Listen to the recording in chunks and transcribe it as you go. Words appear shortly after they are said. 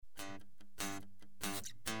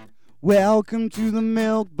Welcome to the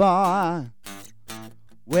milk bar.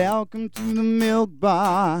 Welcome to the milk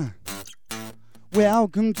bar.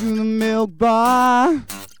 Welcome to the milk bar.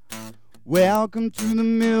 Welcome to the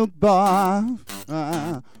milk bar.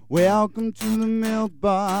 Welcome to the milk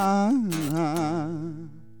bar.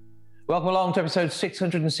 Welcome along to episode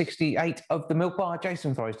 668 of The Milk Bar.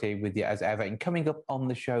 Jason Forrest here with you as ever. And coming up on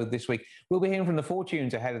the show this week, we'll be hearing from the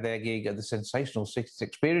Fortunes ahead of their gig at the sensational 60s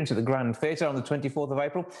Experience at the Grand Theatre on the 24th of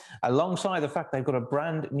April, alongside the fact they've got a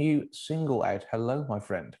brand new single out, Hello, My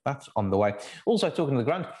Friend. That's on the way. Also talking to the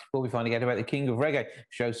Grand, we'll be finding out about the King of Reggae,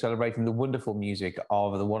 show celebrating the wonderful music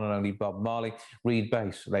of the one and only Bob Marley. Reed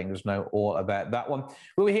Bass letting us know all about that one.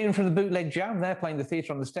 We'll be hearing from the Bootleg Jam. They're playing the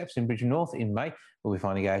Theatre on the Steps in Bridgnorth in May. We'll be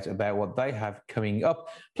finding out about what they have coming up.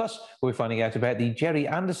 Plus, we'll be finding out about the Gerry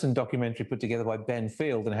Anderson documentary put together by Ben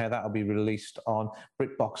Field and how that will be released on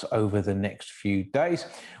BritBox over the next few days.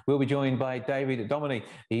 We'll be joined by David Domoney.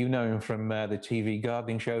 You know him from the TV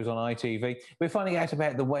gardening shows on ITV. We're finding out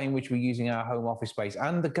about the way in which we're using our home office space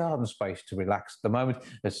and the garden space to relax at the moment,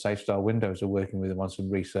 as Safe Style Windows are working with them on some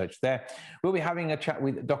research there. We'll be having a chat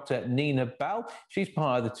with Dr. Nina Bal. She's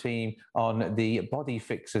part of the team on the body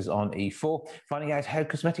fixers on E4, finding out how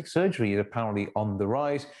cosmetic surgery is apparently on the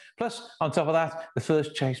rise. Plus, on top of that, the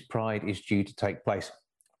first Chase Pride is due to take place.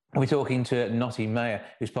 We're talking to Nottie Mayer,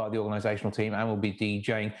 who's part of the organisational team and will be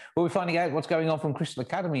DJing. We'll be finding out what's going on from Crystal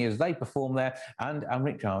Academy as they perform there, and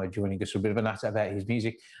Amrick Channa joining us for a bit of a natter about his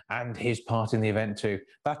music and his part in the event too.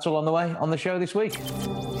 That's all on the way on the show this week.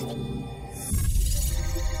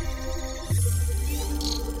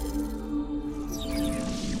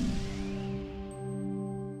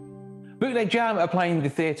 Bootleg Jam are playing the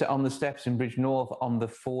Theatre on the Steps in Bridgnorth on the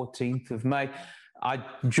 14th of May. I'm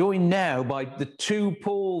joined now by the two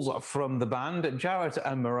Pauls from the band, Jarrett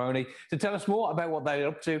and Maroney, to tell us more about what they're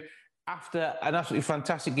up to after an absolutely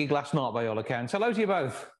fantastic gig last night by all accounts. Hello to you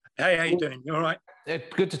both. Hey, how you doing? You all right?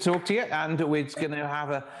 Good to talk to you, and we're going to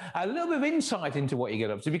have a little bit of insight into what you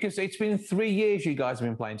get up to, because it's been 3 years you guys have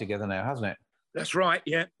been playing together now, hasn't it? That's right,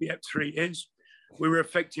 yeah, 3 years. We were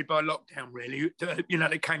affected by lockdown, really. You know,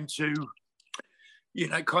 they came to, you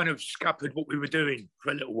know, kind of scuppered what we were doing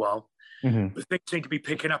for a little while. Mm-hmm. But things seem to be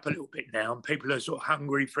picking up a little bit now, and people are sort of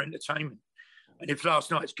hungry for entertainment. And if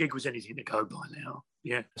last night's gig was anything to go by now,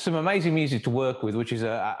 yeah. Some amazing music to work with, which is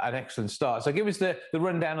an excellent start. So give us the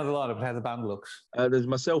rundown of the lineup and how the band looks. There's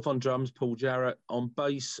myself on drums, Paul Jarrett, on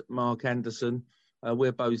bass, Mark Anderson.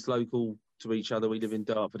 We're both local to each other. We live in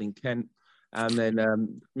Dartford in Kent. And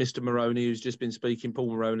then Mr. Maroney, who's just been speaking,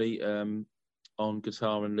 Paul Maroney, on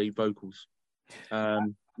guitar and lead vocals.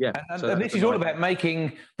 Yeah. And this is all about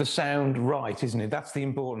making the sound right, isn't it? That's the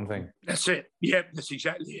important thing. That's it. Yeah, that's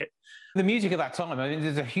exactly it. The music at that time, I mean,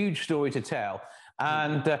 there's a huge story to tell.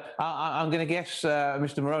 And I'm going to guess,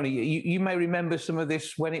 Mr. Maroney, you may remember some of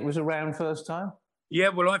this when it was around first time? Yeah,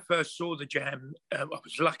 well, I first saw the Jam. I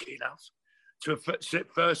was lucky enough to have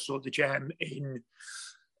first saw the Jam in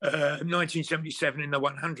 1977 in the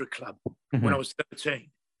 100 Club, mm-hmm. when I was 13.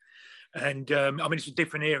 And I mean, it's a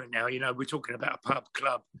different era now. You know, we're talking about a pub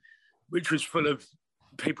club, which was full of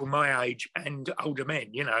people my age and older men.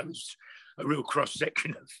 You know, it was a real cross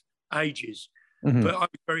section of ages. Mm-hmm. But I was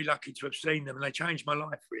very lucky to have seen them, and they changed my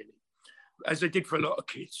life, really, as they did for a lot of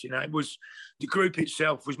kids. You know, it was, the group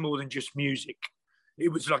itself was more than just music.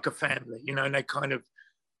 It was like a family, you know, and they kind of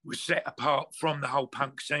were set apart from the whole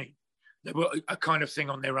punk scene. They were a kind of thing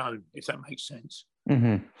on their own, if that makes sense.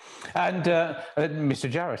 Mm-hmm. And Mr.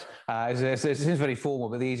 Jarrett, it seems very formal,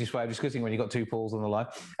 but the easiest way of discussing when you've got two Pauls on the line.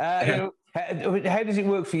 You know, how does it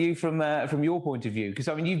work for you from your point of view? Because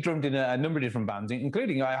I mean, you've drummed in a number of different bands,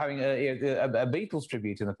 including having a Beatles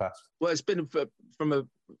tribute in the past. Well, it's been from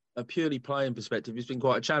a purely playing perspective, it's been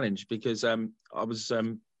quite a challenge because I've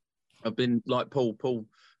been like Paul. Paul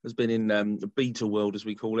has been in the Beatle world, as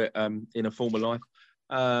we call it, in a former life.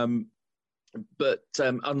 But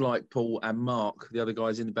unlike Paul and Mark, the other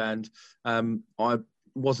guys in the band, I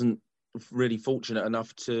wasn't really fortunate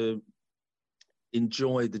enough to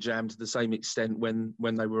enjoy the Jam to the same extent when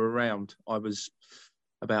they were around. I was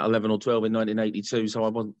about 11 or 12 in 1982, so I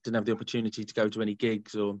didn't have the opportunity to go to any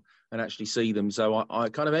gigs and actually see them. So I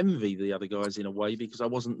kind of envy the other guys in a way because I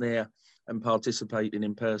wasn't there and participating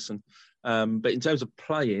in person. But in terms of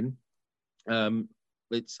playing,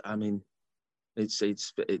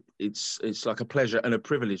 it's like a pleasure and a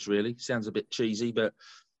privilege, really. Sounds a bit cheesy, but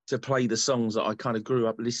to play the songs that I kind of grew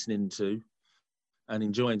up listening to and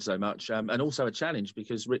enjoying so much, and also a challenge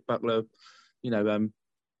because Rick Buckler, you know,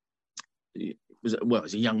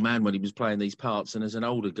 as a young man when he was playing these parts, and as an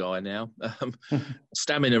older guy now,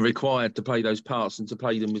 stamina required to play those parts and to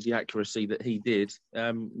play them with the accuracy that he did,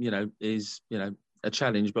 is a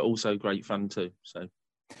challenge, but also great fun too. So.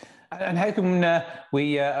 And how can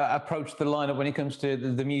we approach the lineup when it comes to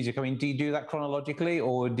the music? I mean, do you do that chronologically,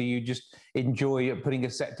 or do you just enjoy putting a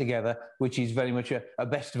set together, which is very much a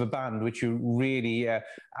best of a band, which you really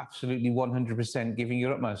absolutely 100% giving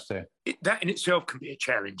your utmost to? That in itself can be a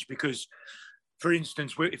challenge because, for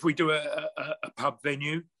instance, if we do a pub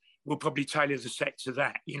venue, we'll probably tailor the set to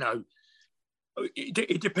that. You know,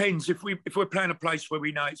 it depends. If we're playing a place where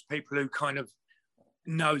we know it's people who kind of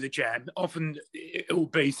know the jam, often it will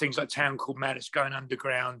be things like Town Called Madness, Going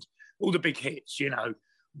Underground, all the big hits. You know,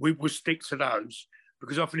 we will stick to those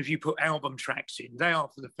because often if you put album tracks in, they are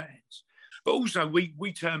for the fans. But also we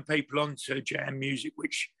turn people on to jam music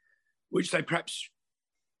which they perhaps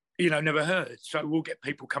never heard. So we'll get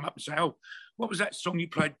people come up and say, "Oh, what was that song you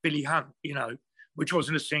played, Billy Hunt?" Which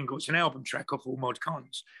wasn't a single; it's an album track off All Mod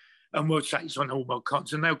Cons, and we'll say it's on All Mod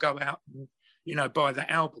Cons, and they'll go out and buy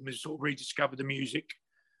that album and sort of rediscover the music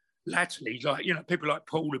latterly. Like people like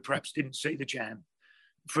Paul who perhaps didn't see the jam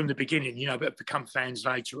from the beginning, but have become fans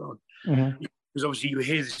later on. Mm-hmm. Because obviously you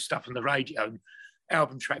hear this stuff on the radio, and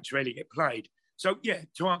album tracks rarely get played. So yeah,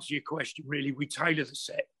 to answer your question, really, we tailor the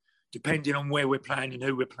set depending on where we're playing and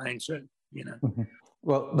who we're playing to. Mm-hmm.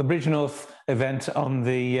 Well, the Bridgnorth event on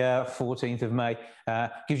the 14th of May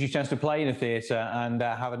gives you a chance to play in a theatre and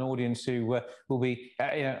have an audience who will be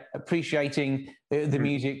appreciating the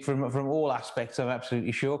music from all aspects, I'm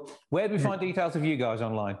absolutely sure. Where do we find details of you guys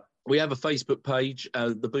online? We have a Facebook page,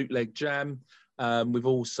 the Bootleg Jam. We've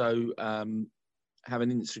also have an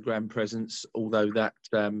Instagram presence, although that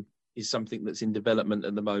is something that's in development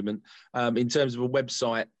at the moment. In terms of a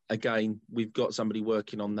website, again, we've got somebody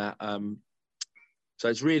working on that. So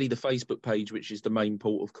it's really the Facebook page, which is the main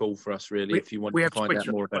port of call for us, really, if you want to find out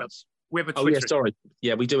more about us. We have a Twitter. Oh, yeah, sorry.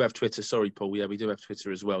 Yeah, we do have Twitter. Sorry, Paul. Yeah, we do have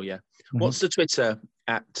Twitter as well, yeah. Mm-hmm. What's the Twitter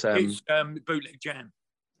at? It's Bootleg Jam.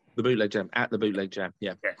 The Bootleg Jam, at the Bootleg Jam,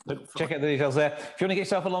 yeah. So check out the details there. If you want to get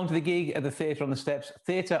yourself along to the gig at the Theatre on the Steps,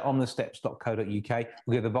 theatreonthesteps.co.uk.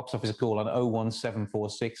 We'll give the box office a call on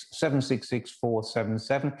 01746 766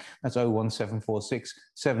 477. That's 01746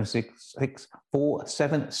 766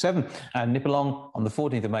 477. And nip along on the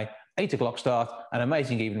 14th of May, 8 o'clock start, an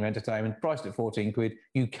amazing evening of entertainment, priced at 14 quid.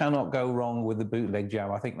 You cannot go wrong with the Bootleg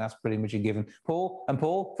Jam. I think that's pretty much a given.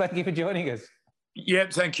 Paul, thank you for joining us. Yeah,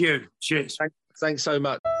 thank you. Cheers. Thanks so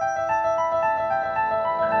much.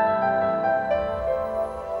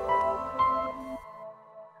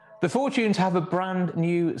 The Fortunes have a brand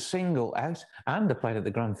new single out and are played at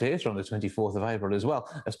the Grand Theatre on the 24th of April as well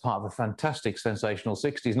as part of a fantastic sensational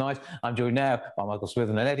 60s night. I'm joined now by Michael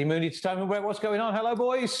Swithin and Eddie Mooney to tell me what's going on. Hello,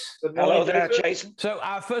 boys. Hello there, Jason. So,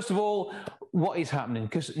 first of all, what is happening?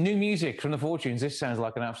 Because new music from the Fortunes, this sounds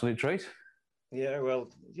like an absolute treat. Yeah, well,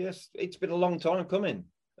 yes, it's been a long time coming.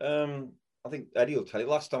 I think Eddie will tell you,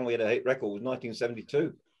 last time we had a hit record was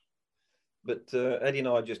 1972. But Eddie and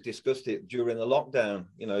I just discussed it during the lockdown.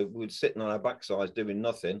 We were sitting on our backsides doing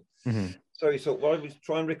nothing. Mm-hmm. So he thought, well, let's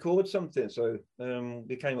try and record something. So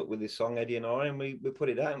we came up with this song, Eddie and I, and we put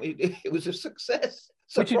it out. It was a success.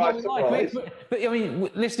 Surprise. But I mean,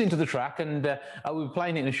 listening to the track, and we were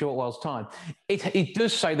playing it in a short while's time, it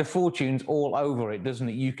does say the Fortunes all over it, doesn't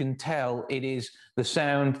it? You can tell it is the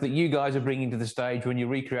sound that you guys are bringing to the stage when you're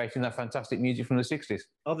recreating that fantastic music from the 60s.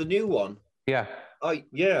 Oh, the new one? Yeah.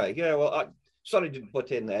 Yeah. Well, I sorry to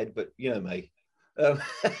put in Ed, but you know me.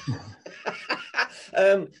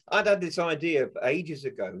 I'd had this idea ages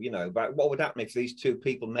ago, about what would happen if these two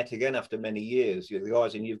people met again after many years. The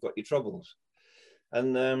guys in You've Got Your Troubles.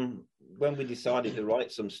 And when we decided to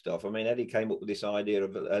write some stuff, I mean, Eddie came up with this idea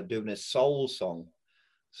of doing a soul song.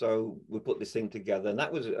 So we put this thing together, and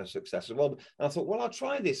that was a success as well. And I thought, well, I'll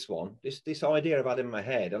try this one, this idea I've had in my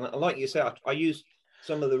head. And like you say, I used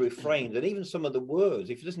some of the refrains and even some of the words.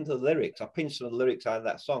 If you listen to the lyrics, I pinched some of the lyrics out of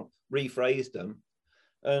that song, rephrased them.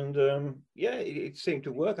 And it seemed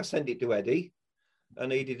to work. I sent it to Eddie,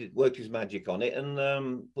 and he worked his magic on it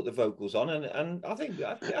and put the vocals on. And I think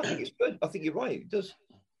it's good. I think you're right. It does,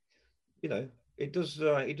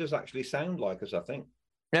 it does actually sound like us, I think.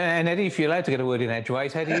 Yeah, and Eddie, if you're allowed to get a word in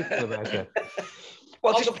edgeways, how do you feel about it?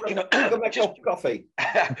 Well, coffee.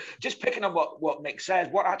 Just picking on what Nick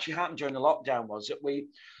said, what actually happened during the lockdown was that we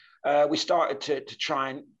started to try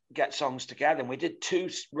and get songs together, and we did 2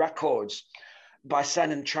 records by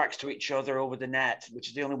sending tracks to each other over the net, which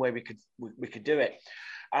is the only way we could do it.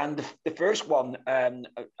 And the first one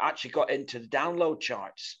actually got into the download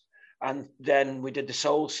charts, And then we did the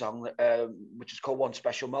soul song, which is called One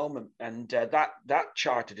Special Moment. And that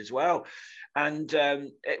charted as well. And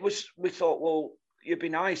we thought, well, it'd be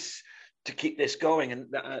nice to keep this going. And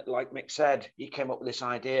like Mick said, he came up with this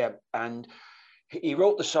idea, and he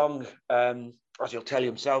wrote the song, as he'll tell you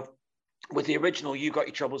himself, with the original You Got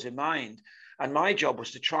Your Troubles in mind. And my job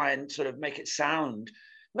was to try and sort of make it sound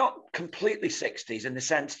not completely 60s in the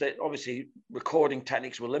sense that obviously recording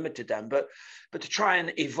techniques were limited then, but to try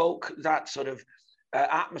and evoke that sort of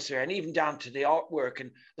atmosphere, and even down to the artwork.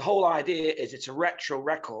 And the whole idea is it's a retro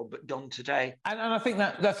record, but done today. And I think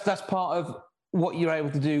that's part of what you're able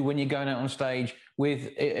to do when you're going out on stage with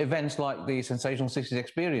events like the Sensational 60s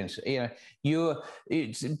Experience.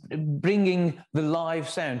 It's bringing the live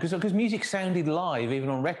sound, because music sounded live even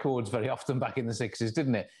on records very often back in the 60s,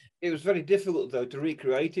 didn't it? It was very difficult, though, to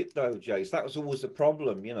recreate it, though, Jace. That was always the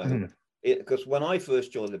problem, because when I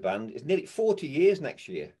first joined the band, it's nearly 40 years next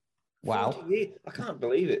year. Wow. 40 years. I can't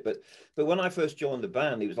believe it. But when I first joined the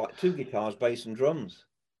band, it was like 2 guitars, bass and drums.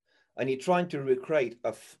 And you're trying to recreate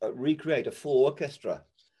a full orchestra.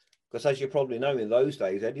 Because as you probably know, in those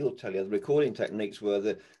days, Eddie will tell you, the recording techniques were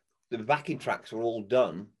the backing tracks were all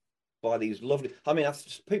done by these lovely... I mean,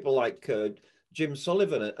 people like... Jim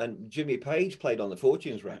Sullivan and Jimmy Page played on the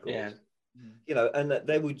Fortunes records, and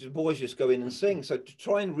they would, the boys just go in and sing. So to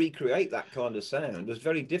try and recreate that kind of sound was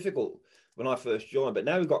very difficult when I first joined. But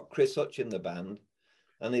now we've got Chris Hutch in the band,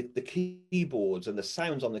 and the keyboards and the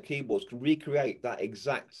sounds on the keyboards can recreate that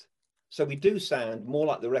exact. So we do sound more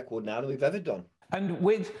like the record now than we've ever done. And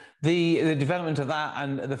with the development of that,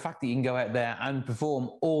 and the fact that you can go out there and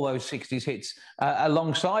perform all those 60s hits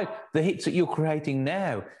alongside the hits that you're creating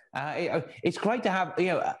now, it's great to have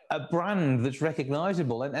a brand that's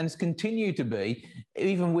recognisable and it's continued to be,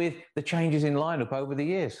 even with the changes in lineup over the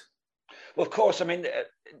years. Well, of course. I mean,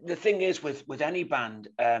 the thing is with any band,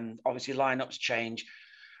 obviously lineups change,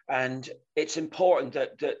 and it's important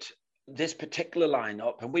that this particular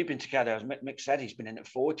lineup, and we've been together, as Mick said, he's been in it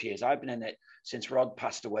 40 years. I've been in it since Rod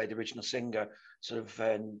passed away, the original singer, sort of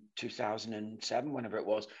 2007, whenever it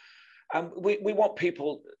was. And we want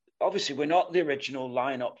people, obviously we're not the original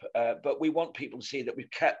lineup, but we want people to see that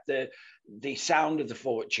we've kept the sound of the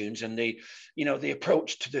Fortunes and the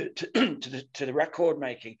approach to the record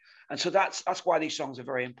making. And so that's why these songs are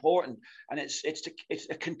very important. And it's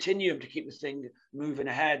a continuum to keep the thing moving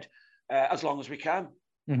ahead as long as we can.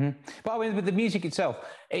 Mm-hmm. But I mean, with the music itself,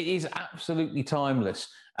 it is absolutely timeless.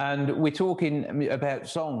 And we're talking about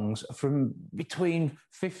songs from between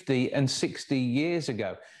 50 and 60 years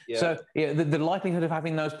ago. Yeah. So the likelihood of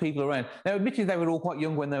having those people around. Now, admittedly, they were all quite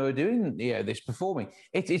young when they were doing this performing.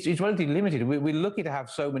 It's relatively limited. We're lucky to have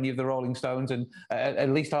so many of the Rolling Stones and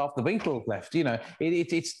at least half the Beatles left.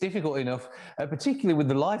 It's difficult enough, particularly with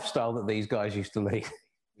the lifestyle that these guys used to lead.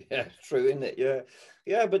 Yeah, it's true, isn't it?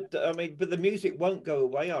 Yeah, but I mean, but the music won't go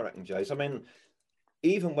away, I reckon, Jace. I mean,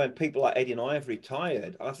 even when people like Eddie and I have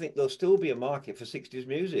retired, I think there'll still be a market for 60s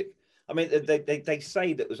music. I mean, they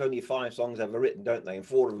say that there's only 5 songs ever written, don't they? And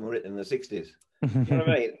 4 of them were written in the 60s. You know what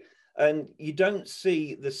I mean? And you don't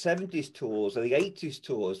see the 70s tours or the 80s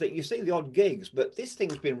tours. That you see the odd gigs, but this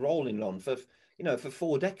thing's been rolling on for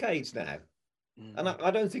 4 decades now. And I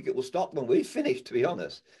don't think it will stop when we've finished, to be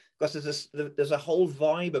honest. Because there's a whole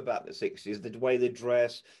vibe about the 60s, the way they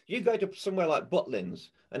dress. You go to somewhere like Butlins,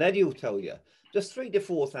 and Eddie will tell you, there's 3,000 to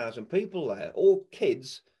 4,000 people there, all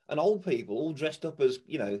kids and old people, all dressed up as,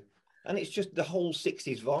 and it's just the whole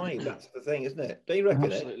 60s vibe. That's the thing, isn't it? Do you reckon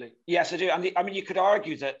it? Absolutely. Yes, I do. I mean, you could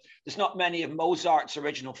argue that there's not many of Mozart's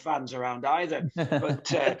original fans around either. But,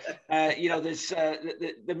 there's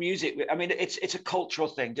the music. I mean, it's a cultural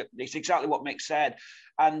thing. It's exactly what Mick said.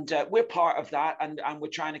 And we're part of that, and we're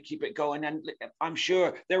trying to keep it going. And I'm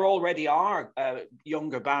sure there already are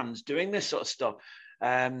younger bands doing this sort of stuff.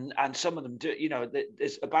 And some of them do,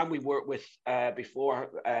 there's a band we worked with before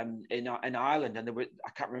in Ireland, and I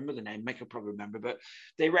can't remember the name, Mick will probably remember, but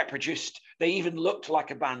they even looked like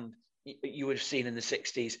a band you would have seen in the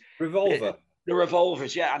 60s. Revolver. The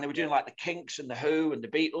Revolvers, yeah. And they were doing like the Kinks and the Who and the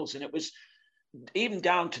Beatles, and it was even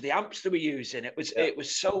down to the amps they were using. It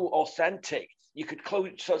was so authentic. You could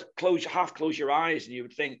half close your eyes and you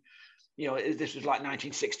would think, this was like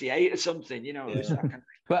 1968 or something, It was that kind of...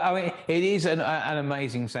 But I mean, it is an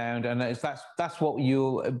amazing sound, and that's what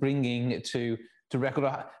you're bringing to record.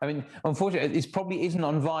 I mean, unfortunately, it probably isn't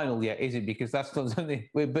on vinyl yet, is it? Because that's not something.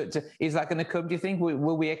 But is that going to come? Do you think?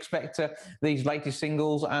 Will we expect these latest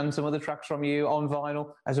singles and some other tracks from you on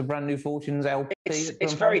vinyl as a brand new Fortunes LP?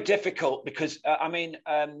 It's very difficult because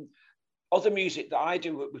other music that I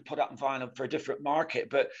do, we put out on vinyl for a different market,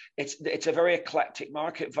 but it's a very eclectic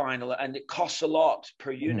market, vinyl, and it costs a lot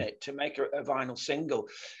per unit to make a vinyl single.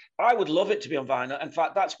 I would love it to be on vinyl. In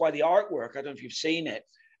fact, that's why the artwork, I don't know if you've seen it,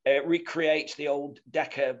 recreates the old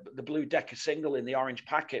Decca, the blue Decca single in the orange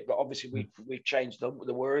packet, but obviously we've changed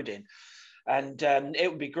the wording. And it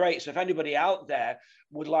would be great. So if anybody out there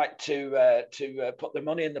would like to put their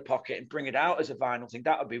money in the pocket and bring it out as a vinyl thing,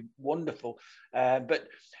 that would be wonderful. But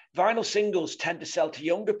vinyl singles tend to sell to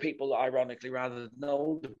younger people, ironically, rather than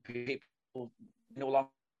older people who no longer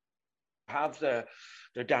have their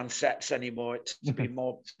dance sets anymore. It's to be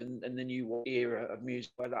more in the new era of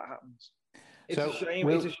music where that happens. It's a shame.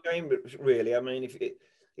 It's a shame, really. I mean,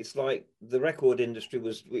 it's like the record industry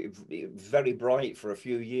was very bright for a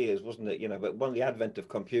few years, wasn't it? You know, but when the advent of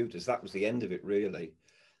computers, that was the end of it, really.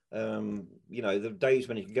 You know, the days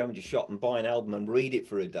when you could go into your shop and buy an album and read it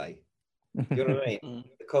for a day. You know what I mean?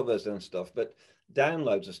 The covers and stuff, but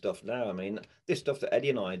downloads of stuff now. I mean, this stuff that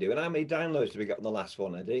Eddie and I do. And how many downloads did we get on the last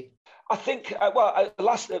one, Eddie? I think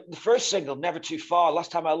the first single, Never Too Far.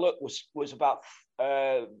 Last time I looked was about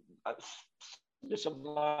something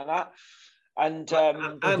like that. And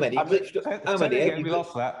how many? How many? We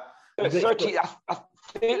lost that. 30.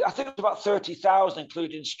 I think it was about 30,000,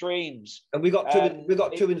 including streams. And we got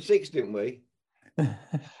two and six, didn't we?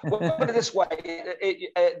 Well, put it this way,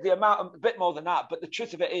 the amount, a bit more than that, but the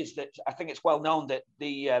truth of it is that I think it's well known that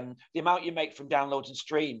the amount you make from downloads and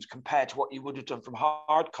streams compared to what you would have done from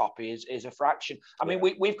hard copy is a fraction. I mean,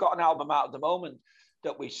 we've got an album out at the moment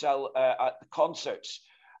that we sell at the concerts,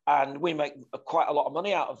 and we make quite a lot of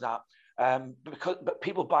money out of that. But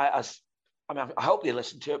people buy it as, I mean, I hope they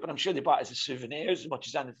listen to it, but I'm sure they buy it as a souvenir as much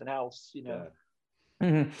as anything else, you know.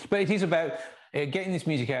 Yeah. But it is about getting this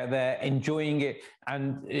music out there, enjoying it,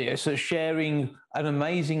 and sort of sharing an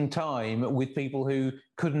amazing time with people who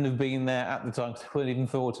couldn't have been there at the time, couldn't even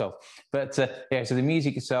thought of. But so the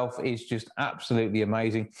music itself is just absolutely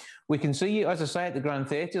amazing. We can see you, as I say, at the Grand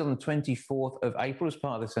Theatre on the 24th of April as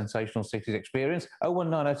part of the Sensational 60s experience.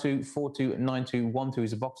 01902 429212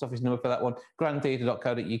 is the box office number for that one.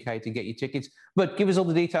 grandtheatre.co.uk to get your tickets. But give us all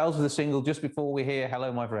the details of the single just before we hear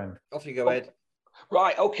Hello, My Friend. Off you go, Ed.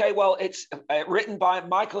 Right, okay, well, it's written by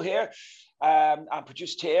Michael here and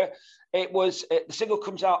produced here. The single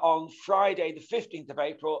comes out on Friday, the 15th of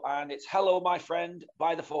April, and it's Hello, My Friend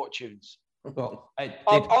by The Fortunes. Well,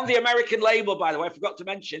 on the American label, by the way, I forgot to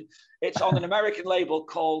mention, it's on an American label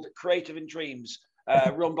called Creative and Dreams,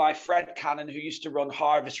 run by Fred Cannon, who used to run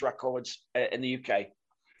Harvest Records in the UK.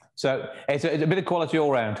 So it's a bit of quality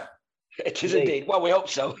all round. It is indeed. Well, we hope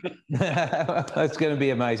so. It's going to be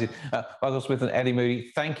amazing. Michael Smith and Eddie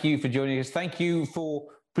Moody, thank you for joining us. Thank you for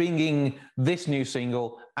bringing this new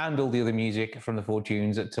single and all the other music from the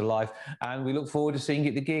Fortunes to life. And we look forward to seeing you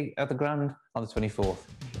at the gig at the Grand on the 24th.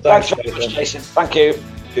 Thanks very much, Jason. Thank you.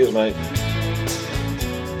 Cheers, mate.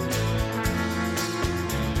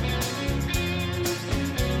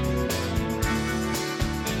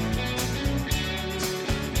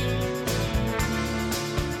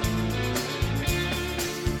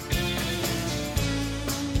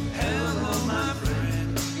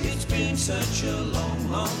 Such a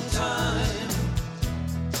long, long time.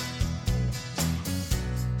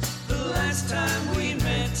 The last time we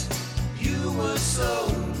met, you were so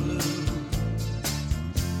blue.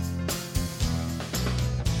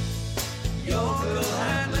 Your girl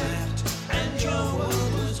had left and your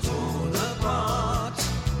world was torn apart,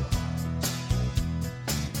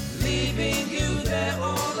 leaving you there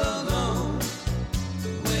all alone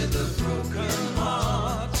with a broken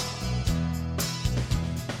heart.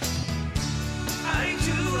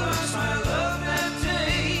 My love that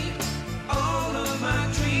day, all of my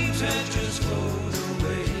dreams had just flown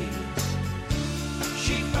away.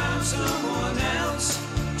 She found someone else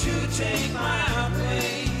to take my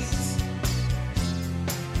place.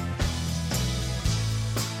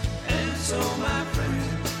 And so, my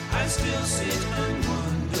friend, I still sit and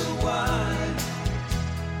wonder why.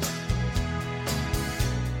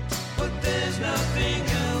 But there's nothing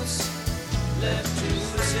else left to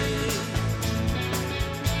say.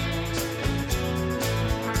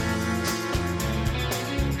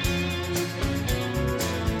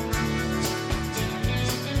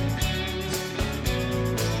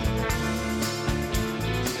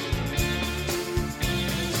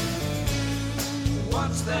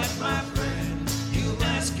 That, my friend, you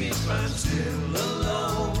ask if I'm still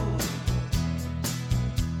alone.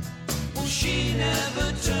 Well, she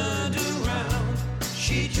never turned around,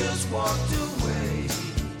 she just walked away.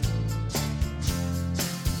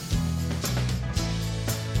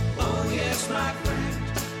 Oh yes, my friend,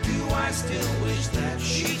 do I I still wish that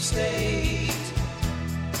she'd stayed.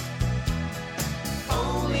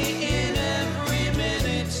 Only in every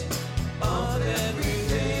minute of every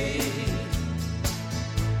day.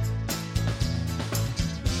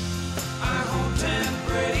 I hoped and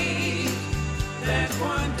prayed that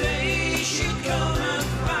one day she'd come and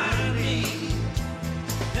find me,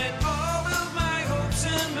 that all of my hopes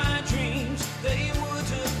and my dreams, they would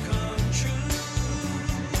have come true.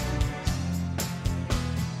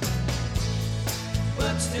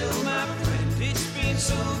 But still, my friend, it's been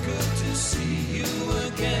so good to see you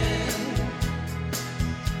again.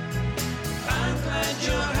 I'm glad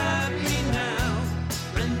you're happy now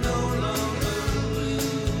and no longer blue.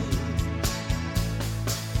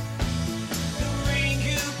 The ring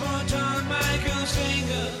you put on my girl's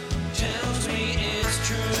finger tells me it's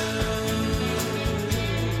true.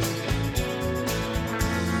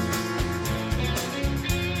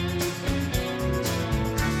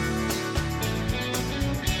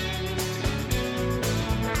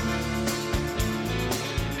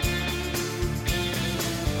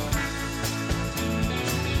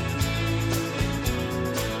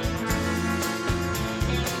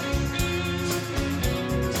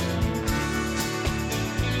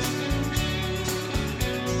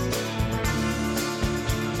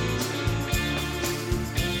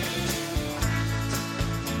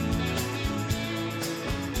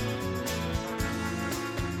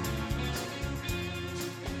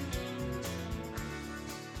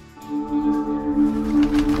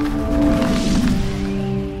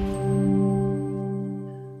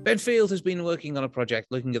 Ben Field has been working on a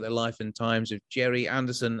project looking at the life and times of Gerry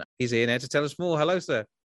Anderson. He's here now to tell us more. Hello, sir.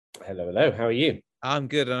 Hello, hello. How are you? I'm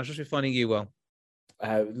good, and I should be finding you well.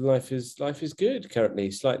 Life is good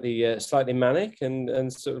currently. Slightly manic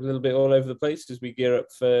and sort of a little bit all over the place as we gear up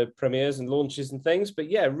for premieres and launches and things. But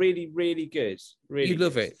yeah, really good. Really, you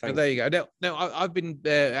love good. it. But there you go. Now I've been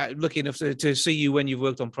lucky enough to see you when you've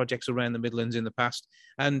worked on projects around the Midlands in the past,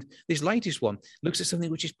 and this latest one looks at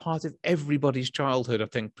something which is part of everybody's childhood, I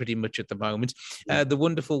think, pretty much at the moment. The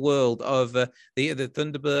wonderful world of the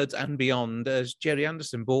Thunderbirds and beyond, as Gerry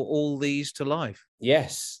Anderson brought all these to life.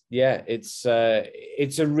 Yes, yeah, it's a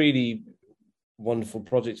really wonderful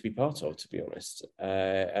project to be part of, to be honest.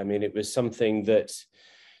 I mean, it was something that.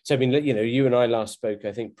 So I mean, you know, you and I last spoke,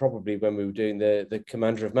 I think, probably when we were doing the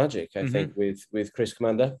Commander of Magic, I think, with Chris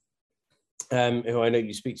Commander, who I know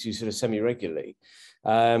you speak to sort of semi-regularly.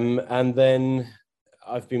 And then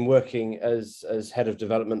I've been working as head of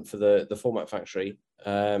development for the Format Factory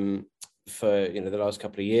for, you know, the last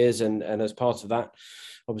couple of years. And as part of that,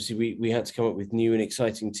 obviously we had to come up with new and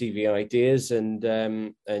exciting TV ideas. And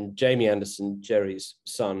Jamie Anderson, Gerry's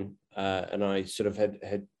son, and I sort of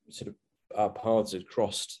had sort of our paths had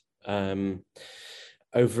crossed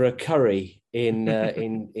over a curry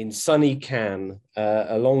in sunny Cannes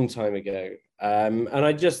a long time ago. And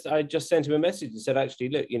I just sent him a message and said, actually,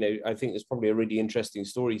 look, you know, I think there's probably a really interesting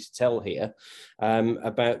story to tell here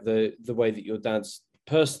about the way that your dad's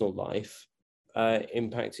personal life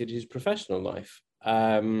impacted his professional life.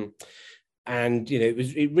 And you know,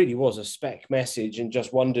 it really was a spec message, and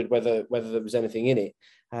just wondered whether there was anything in it.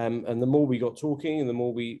 And the more we got talking and the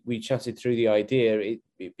more we chatted through the idea,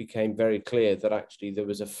 it became very clear that actually there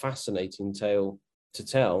was a fascinating tale to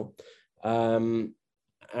tell. And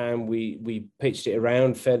we pitched it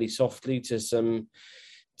around fairly softly to some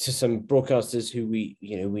broadcasters who we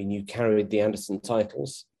knew carried the Anderson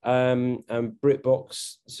titles. And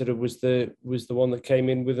BritBox sort of was the one that came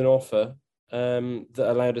in with an offer that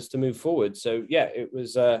allowed us to move forward. So yeah, it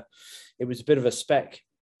was a bit of a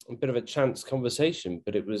bit of a chance conversation,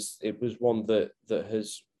 but it was one that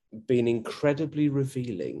has been incredibly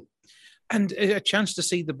revealing. And a chance to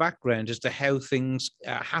see the background as to how things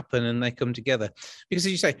happen and they come together. Because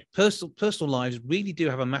as you say, personal lives really do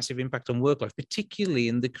have a massive impact on work life, particularly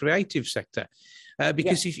in the creative sector.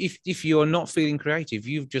 Because if you're not feeling creative,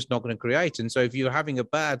 you're just not going to create. And so if you're having a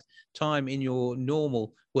bad time in your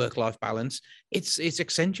normal work-life balance, it's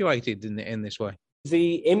accentuated in this way.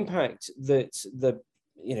 The impact that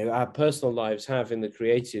our personal lives have in the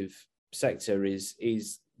creative sector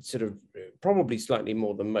is sort of probably slightly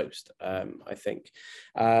more than most, I think.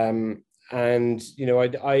 And you know,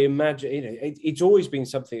 I imagine, you know, it's always been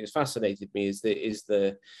something that's fascinated me is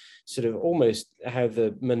the sort of almost how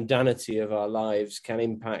the mundanity of our lives can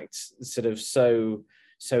impact sort of so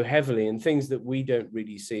heavily, and things that we don't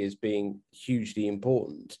really see as being hugely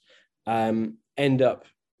important end up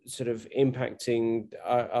sort of impacting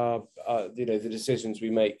our you know, the decisions we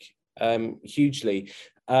make hugely.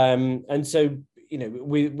 And so, you know,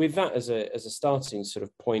 with that as a starting sort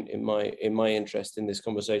of point in my interest in this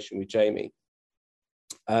conversation with Jamie,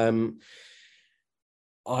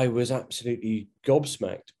 I was absolutely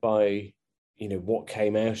gobsmacked by, you know, what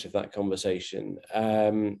came out of that conversation.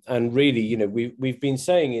 And really, you know, we've been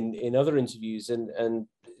saying in other interviews and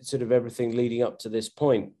sort of everything leading up to this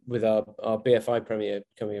point with our BFI premiere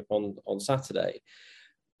coming up on Saturday.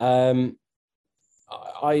 I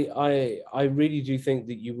really do think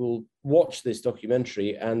that you will watch this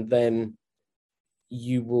documentary and then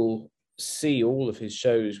you will see all of his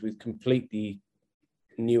shows with completely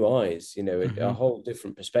new eyes, you know, a whole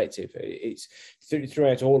different perspective. It's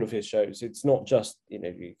throughout all of his shows. It's not just, you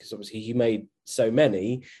know, because obviously he made so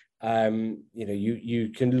many. You know, you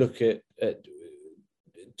can look at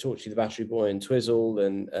Torchy the Battery Boy and Twizzle,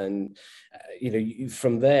 and you know,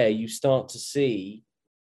 from there you start to see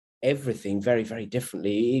everything very, very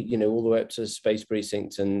differently, you know, all the way up to Space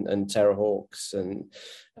Precinct and Terrorhawks and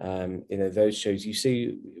you know, those shows you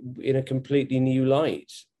see in a completely new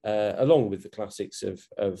light, along with the classics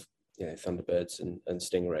of you know, Thunderbirds and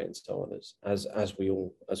Stingray and so on, as we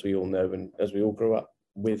all know and as we all grew up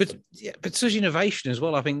with. But such innovation as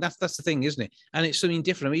well. I think that's the thing, isn't it? And it's something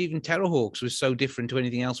different. I mean, even Terrorhawks was so different to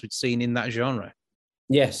anything else we'd seen in that genre.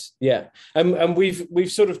 Yes, yeah, and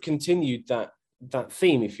we've sort of continued that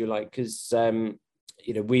theme, if you like, because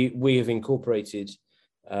you know, we have incorporated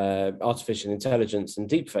artificial intelligence and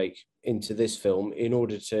deepfake into this film in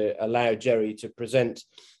order to allow Gerry to present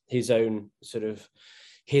his own sort of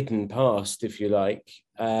hidden past, if you like,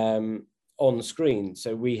 on screen.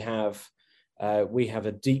 So we have a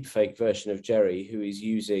deepfake version of Gerry who is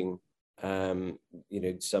using you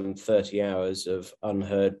know, some 30 hours of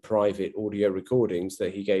unheard private audio recordings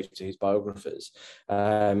that he gave to his biographers,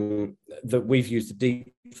 that we've used the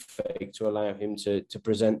deepfake to allow him to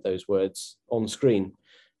present those words on screen.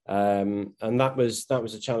 And that was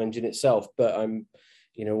a challenge in itself, but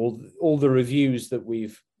you know, all the reviews that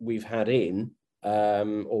we've had in,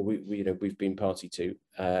 or we've been party to,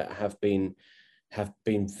 have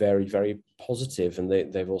been very, very positive, and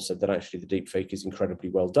they've all said that actually the deepfake is incredibly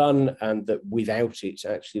well done, and that without it,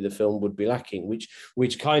 actually the film would be lacking,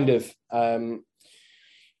 which kind of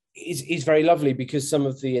is very lovely, because some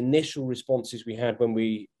of the initial responses we had when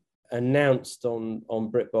we announced on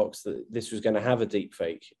BritBox that this was going to have a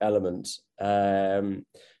deepfake element,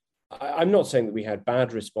 I'm not saying that we had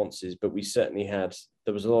bad responses, but we certainly had,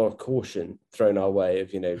 there was a lot of caution thrown our way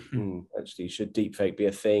of, you know, actually, should deepfake be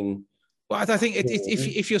a thing? Well, I think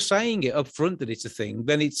if you're saying it up front that it's a thing,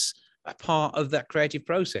 then it's a part of that creative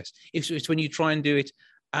process. It's when you try and do it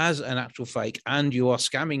as an actual fake and you are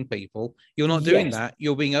scamming people, you're not doing that.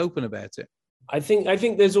 You're being open about it. I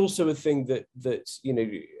think there's also a thing that you know,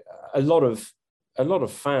 a lot of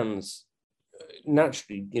fans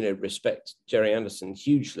naturally, you know, respect Gerry Anderson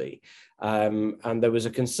hugely, and there was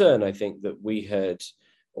a concern, I think, that we had,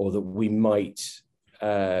 or that we might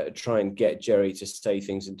try and get Gerry to say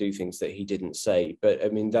things and do things that he didn't say. But I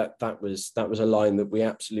mean, that was a line that we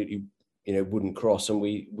absolutely, you know, wouldn't cross, and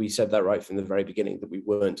we said that right from the very beginning, that we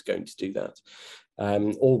weren't going to do that.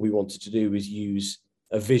 All we wanted to do was use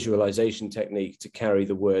a visualization technique to carry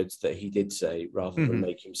the words that he did say, rather than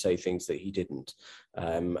make him say things that he didn't.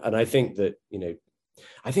 And I think that, you know,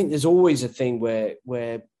 I think there's always a thing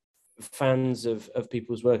where fans of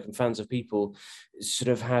people's work and fans of people sort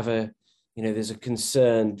of have a, you know, there's a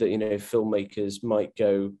concern that, you know, filmmakers might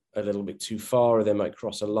go a little bit too far, or they might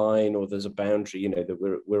cross a line, or there's a boundary, you know,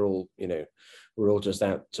 that we're all, you know, we're all just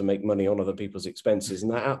out to make money on other people's expenses.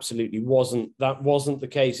 And that absolutely wasn't the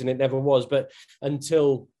case, and it never was. But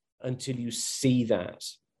until you see that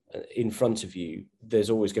in front of you, there's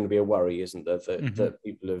always going to be a worry, isn't there, that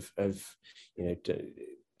people have you know,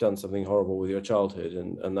 done something horrible with your childhood,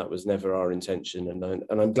 and that was never our intention.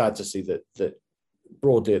 And I'm glad to see that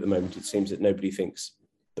broadly at the moment it seems that nobody thinks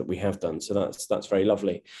that we have done. So that's very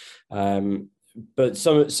lovely. But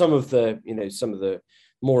some of the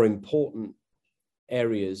more important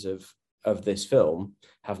areas of this film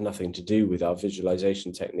have nothing to do with our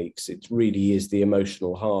visualization techniques. It really is the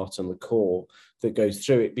emotional heart and the core that goes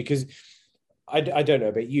through it. Because I don't know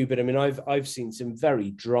about you, but I mean, I've seen some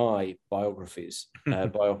very dry biographies,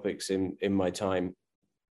 biopics in my time,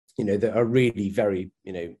 you know, that are really very,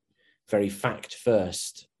 you know, very fact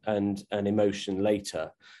first and emotion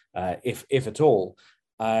later, if at all.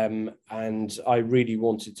 And I really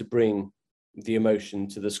wanted to bring the emotion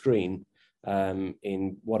to the screen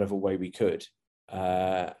in whatever way we could.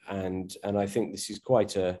 And I think this is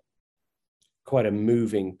quite a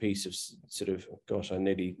moving piece of sort of, gosh, I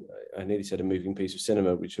nearly said a moving piece of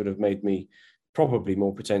cinema, which would have made me probably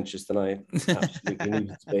more pretentious than I absolutely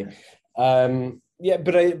needed to be. Yeah,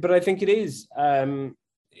 but I think it is.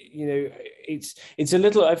 you know, it's a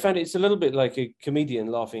little. I found it's a little bit like a comedian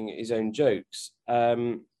laughing at his own jokes.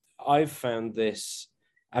 I've found this,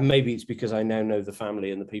 and maybe it's because I now know the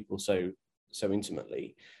family and the people so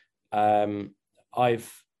intimately.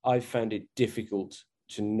 I've found it difficult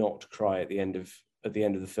to not cry at the end of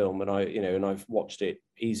the film, and I've watched it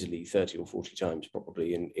easily 30 or 40 times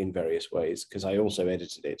probably in various ways, because I also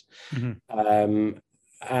edited it. Mm-hmm.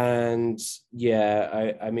 And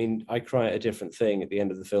yeah, I mean, I cry at a different thing at the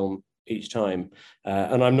end of the film each time,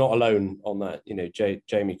 and I'm not alone on that. You know,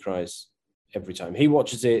 Jamie cries every time he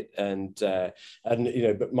watches it, and you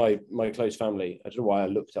know, but my close family, I don't know why I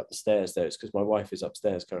looked up the stairs there, it's because my wife is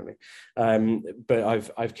upstairs currently,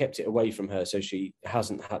 but I've kept it away from her, so she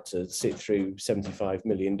hasn't had to sit through 75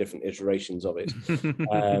 million different iterations of it.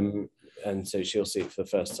 And so she'll see it for the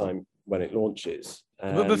first time when it launches.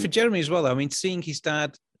 But for Jeremy as well, I mean, seeing his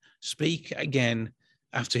dad speak again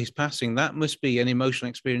after his passing, that must be an emotional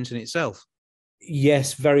experience in itself.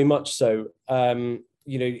 Yes, very much so.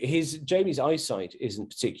 You know, Jamie's eyesight isn't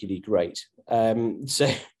particularly great.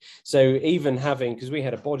 So even having, because we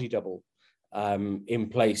had a body double in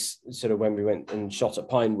place sort of when we went and shot at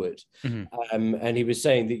Pinewood, mm-hmm. And he was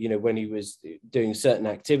saying that, you know, when he was doing certain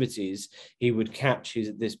activities, he would catch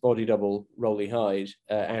this body double, Rolly Hyde,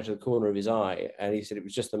 out of the corner of his eye, and he said it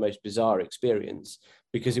was just the most bizarre experience,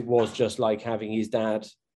 because it was just like having his dad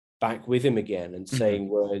back with him again and saying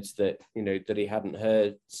mm-hmm. words that, you know, that he hadn't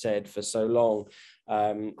heard said for so long.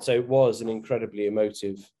 So it was an incredibly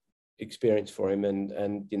emotive experience for him,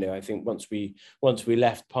 and you know, I think once we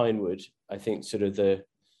left Pinewood, I think sort of the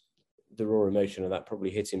raw emotion of that probably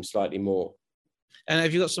hit him slightly more. And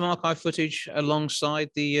have you got some archive footage alongside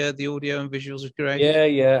the audio and visuals of Gerry?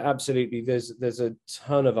 Yeah, absolutely. There's a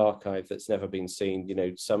ton of archive that's never been seen. You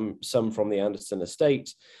know, some from the Anderson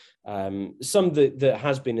estate, some that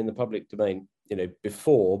has been in the public domain, you know,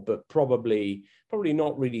 before, but probably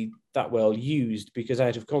not really that well used, because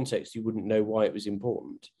out of context you wouldn't know why it was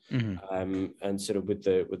important. Mm-hmm. And sort of with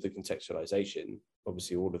the contextualization,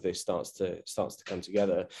 obviously all of this starts to come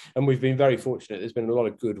together. And we've been very fortunate. There's been a lot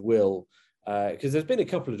of goodwill, because there's been a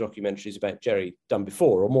couple of documentaries about Gerry done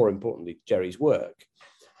before, or more importantly, Gerry's work.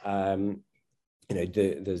 You know,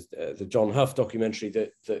 there's the John Huff documentary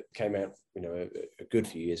that came out, you know, a good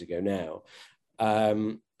few years ago now.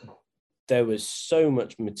 There was so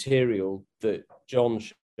much material that John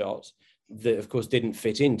shot that, of course, didn't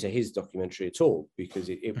fit into his documentary at all, because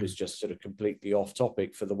it was just sort of completely off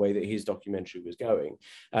topic for the way that his documentary was going.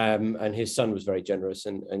 And his son was very generous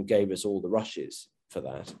and gave us all the rushes for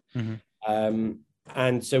that. Mm-hmm.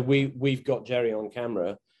 And so we've got Gerry on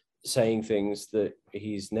camera saying things that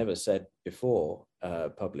he's never said before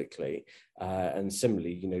publicly. And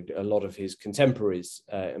similarly, you know, a lot of his contemporaries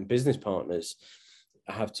and business partners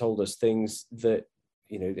have told us things that,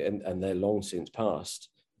 you know, and they're long since past,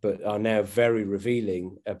 but are now very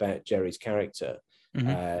revealing about Gerry's character.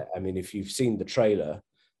 Mm-hmm. I mean, if you've seen the trailer,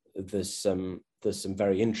 there's some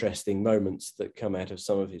very interesting moments that come out of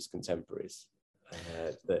some of his contemporaries.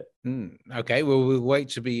 Okay, well, we'll wait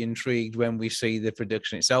to be intrigued when we see the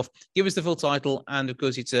production itself. Give us the full title, and of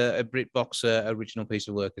course, it's a BritBox original piece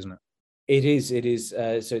of work, isn't it? It is.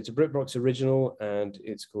 So it's a BritBox original, and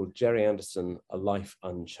it's called Gerry Anderson: A Life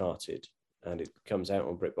Uncharted, and it comes out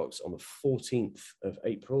on BritBox on the 14th of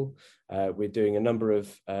April. We're doing a number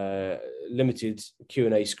of limited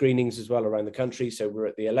Q&A screenings as well around the country. So we're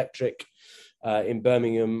at the Electric in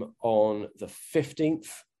Birmingham on the 15th.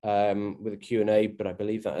 With a Q&A, but I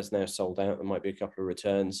believe that has now sold out. There might be a couple of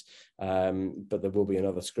returns, but there will be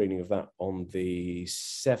another screening of that on the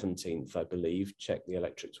 17th, I believe. Check the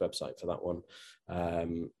Electric's website for that one.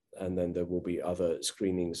 And then there will be other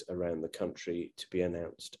screenings around the country to be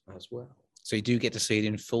announced as well. So you do get to see it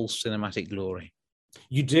in full cinematic glory.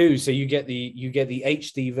 You do. So you get the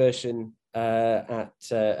HD version at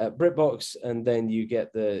BritBox, and then you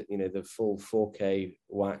get the full 4K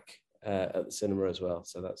whack at the cinema as well.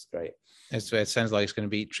 So that's great. It sounds like it's going to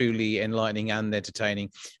be truly enlightening and entertaining,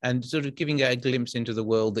 and sort of giving a glimpse into the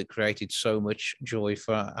world that created so much joy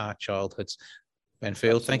for our childhoods. Ben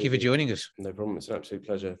Field, absolutely. Thank you for joining us. No problem. It's an absolute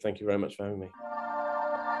pleasure. Thank you very much for having me.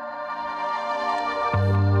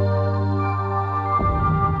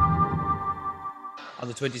 On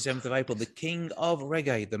the 27th of April, the King of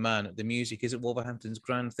Reggae, the man, the music is at Wolverhampton's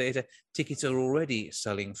Grand Theatre. Tickets are already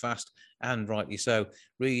selling fast, and rightly so.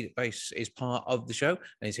 Reid Bass is part of the show, and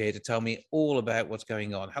he's here to tell me all about what's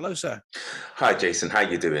going on. Hello, sir. Hi, Jason. How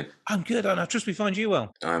you doing? I'm good, and I trust we find you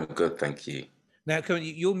well. I'm good, thank you. Now,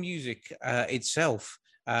 your music itself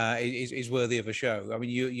is worthy of a show. I mean,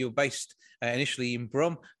 you're based initially in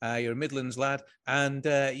Brum. You're a Midlands lad, and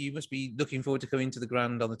you must be looking forward to coming to the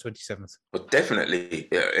Grand on the 27th. Well, definitely.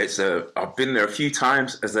 Yeah, I've been there a few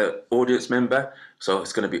times as an audience member, so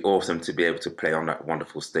it's going to be awesome to be able to play on that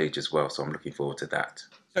wonderful stage as well. So I'm looking forward to that.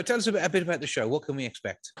 So tell us a bit about the show. What can we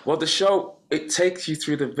expect? Well, the show, it takes you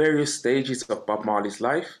through the various stages of Bob Marley's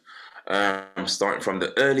life, starting from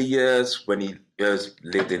the early years when he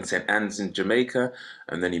lived in St. Anne's in Jamaica,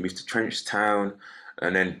 and then he moved to Trenchtown,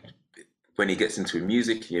 and then when he gets into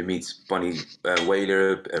music, he meets Bunny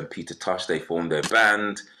Wailer and Peter Tosh. They form their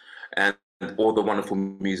band, and all the wonderful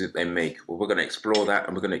music they make. Well, we're going to explore that,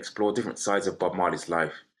 and we're going to explore different sides of Bob Marley's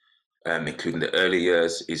life, including the early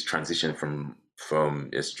years, his transition from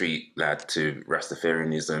a street lad to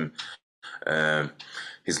Rastafarianism,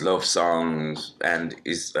 his love songs, and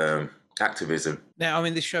his activism. Now, I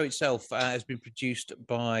mean, this show itself has been produced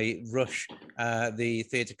by Rush, the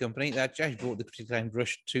theatre company. That actually brought the critically acclaimed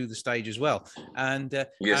Rush to the stage as well. And,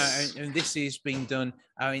 Yes. And this is being done,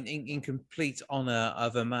 I mean, in complete honour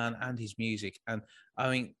of a man and his music. And I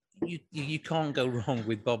mean, you can't go wrong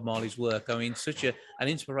with Bob Marley's work. I mean, such an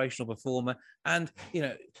inspirational performer, and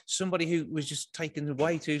somebody who was just taken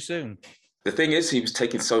way too soon. The thing is, he was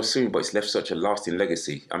taken so soon, but he's left such a lasting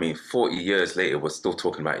legacy. I mean, 40 years later, we're still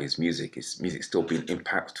talking about his music. His music's still being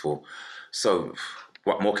impactful. So,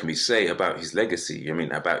 what more can we say about his legacy? I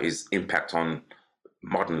mean, about his impact on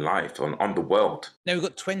modern life, on the world. Now, we've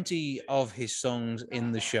got 20 of his songs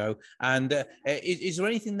in the show. And is there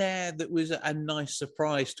anything there that was a nice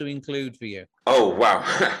surprise to include for you? Oh, wow.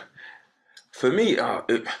 For me,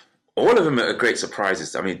 all of them are great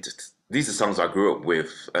surprises. I mean, these are songs I grew up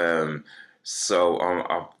with.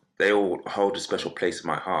 So they all hold a special place in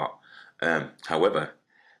my heart. However,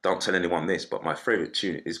 don't tell anyone this, but my favourite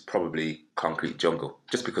tune is probably Concrete Jungle,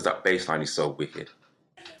 just because that bass line is so wicked.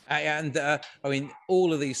 And I mean,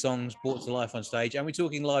 all of these songs brought to life on stage, and we're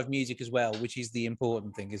talking live music as well, which is the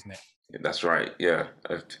important thing, isn't it? That's right, yeah.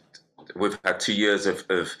 We've had 2 years of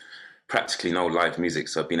practically no live music,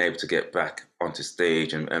 so being able to get back onto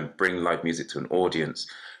stage and bring live music to an audience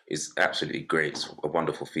is absolutely great. It's a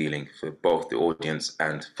wonderful feeling for both the audience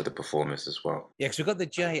and for the performers as well. Yeah, because we've got the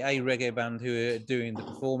JA Reggae Band who are doing the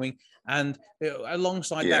performing, and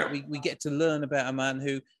alongside that, we get to learn about a man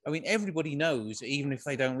who, I mean, everybody knows, even if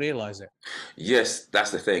they don't realise it. Yes,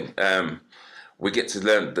 that's the thing. We get to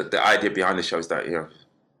learn that the idea behind the show is that,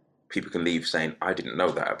 people can leave saying, I didn't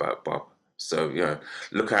know that about Bob. So,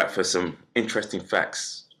 look out for some interesting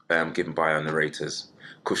facts given by our narrators,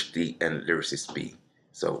 Kush D and Lyricist B.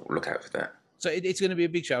 So look out for that. So it's going to be a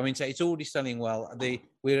big show. I mean, it's already selling well.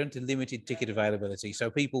 We're into limited ticket availability,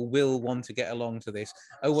 so people will want to get along to this.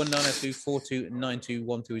 01902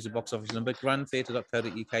 429212 is a box office number.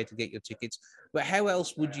 grandtheatre.co.uk to get your tickets. But how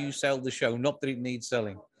else would you sell the show? Not that it needs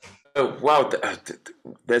selling. Well,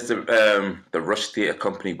 there's the Rush Theatre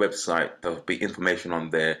Company website. There'll be information on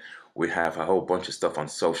there. We have a whole bunch of stuff on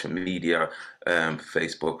social media,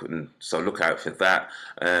 Facebook, and so look out for that.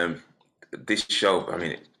 This show, I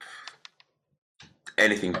mean,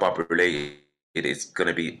 anything Bob related, it is going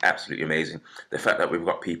to be absolutely amazing. The fact that we've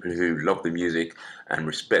got people who love the music and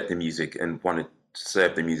respect the music and want to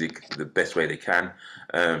serve the music the best way they can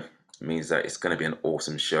means that it's going to be an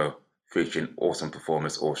awesome show featuring awesome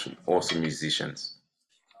performers, awesome musicians.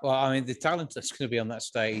 Well, I mean, the talent that's going to be on that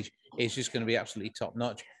stage is just going to be absolutely top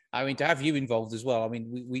notch. I mean, to have you involved as well, I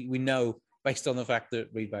mean, we know, based on the fact that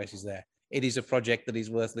Reed Bass is there, it is a project that is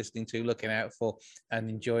worth listening to, looking out for, and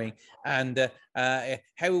enjoying. And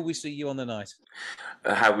how will we see you on the night?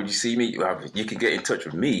 How would you see me? You can get in touch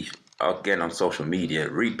with me again on social media.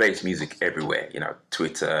 Reed Bass Music everywhere.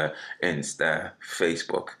 Twitter, Insta,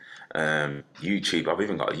 Facebook, YouTube. I've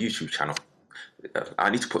even got a YouTube channel. I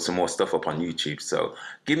need to put some more stuff up on YouTube. So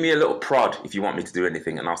give me a little prod if you want me to do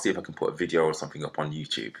anything, and I'll see if I can put a video or something up on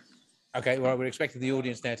YouTube. Okay, well, we're expecting the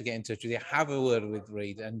audience now to get in touch with you. Have a word with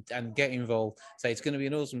Reed and get involved. Say it's going to be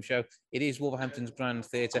an awesome show. It is Wolverhampton's Grand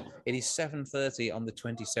Theatre. It is 7:30 on the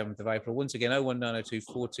 27th of April. Once again, 01902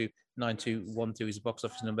 429212 is the box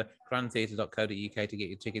office number. grandtheatre.co.uk to get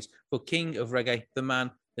your tickets for King of Reggae, the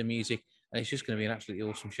man, the music. And it's just going to be an absolutely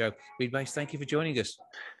awesome show. Reed Bass, thank you for joining us.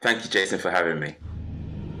 Thank you, Jason, for having me.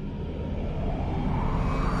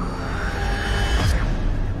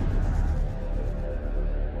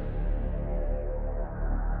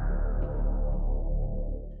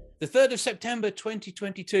 The 3rd of September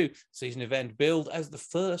 2022 sees an event billed as the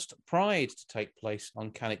first Pride to take place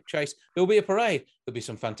on Cannock Chase. There will be a parade, there'll be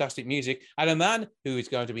some fantastic music, and a man who is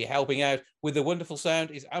going to be helping out with the wonderful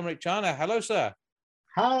sound is Amrick Channa. Hello, sir.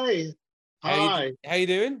 Hi. Hi. How you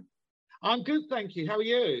doing? I'm good, thank you. How are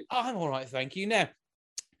you? I'm all right, thank you. Now,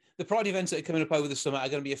 the Pride events that are coming up over the summer are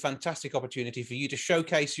going to be a fantastic opportunity for you to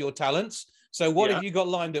showcase your talents. So what have you got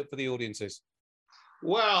lined up for the audiences?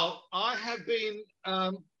 Well, I have been,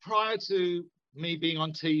 prior to me being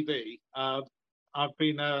on TV, I've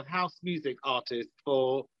been a house music artist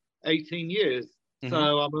for 18 years.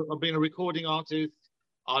 So I've been a recording artist.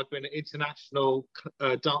 I've been an international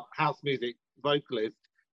house music vocalist.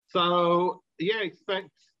 So yeah,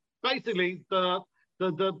 expect basically the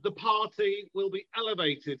party will be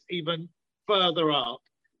elevated even further up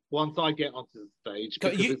once I get onto the stage,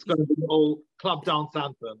 because it's going to be all club dance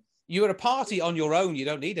anthems. You're at a party on your own. You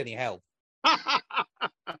don't need any help.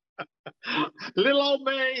 Little old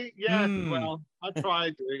me, yes. Well, I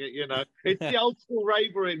tried doing it, you know. It's the old school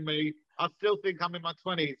raver in me. I still think I'm in my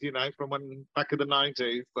 20s, you know, from when back in the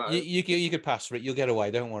 90s. So. You could pass for it. You'll get away.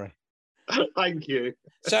 Don't worry. Thank you.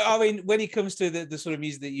 So, I mean, when it comes to the sort of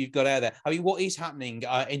music that you've got out there, I mean, what is happening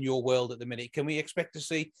in your world at the minute? Can we expect to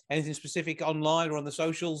see anything specific online or on the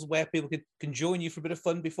socials where people can join you for a bit of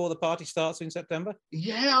fun before the party starts in September?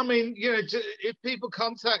 Yeah, I mean, you know, if people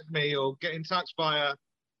contact me or get in touch via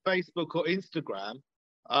Facebook or Instagram,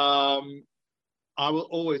 I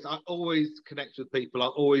always connect with people. I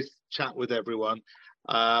always chat with everyone.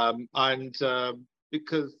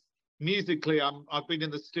 Because musically, I've been in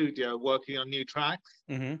the studio working on new tracks.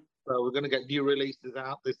 So we're going to get new releases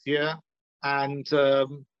out this year. And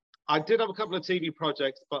I did have a couple of TV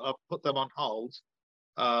projects, but I've put them on hold.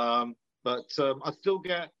 But I still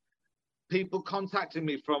get people contacting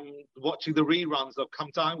me from watching the reruns of Come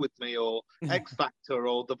Dine With Me or X Factor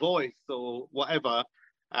or The Voice or whatever.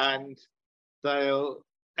 And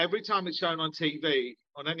every time it's shown on TV,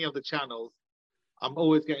 on any of the channels, I'm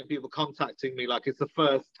always getting people contacting me like it's the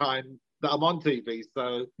first time that I'm on TV.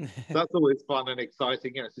 So that's always fun and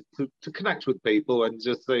exciting, you know, to connect with people and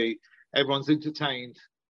just see everyone's entertained.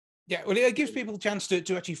 Yeah, well, it gives people a chance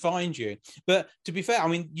to actually find you. But to be fair, I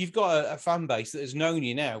mean, you've got a fan base that has known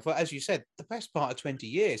you now for, as you said, the best part of 20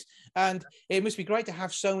 years. And it must be great to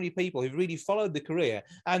have so many people who've really followed the career.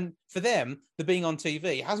 And for them, the being on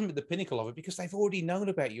TV hasn't been the pinnacle of it because they've already known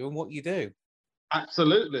about you and what you do.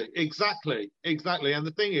 Absolutely. Exactly. And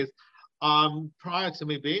the thing is, prior to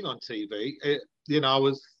me being on TV, you know, I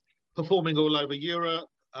was performing all over Europe,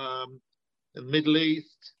 the Middle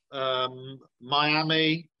East,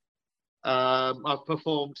 Miami. I've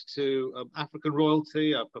performed to African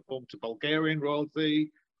royalty. I've performed to Bulgarian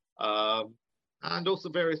royalty, and also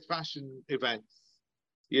various fashion events,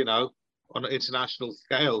 you know, on an international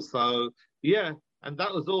scale. So yeah, and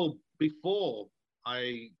that was all before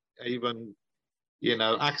I even, you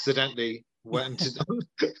know, accidentally went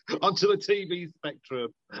onto the TV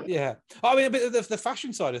spectrum. Yeah. I mean, a bit of the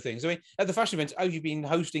fashion side of things. I mean, at the fashion events, you've been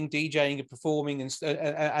hosting, DJing and performing and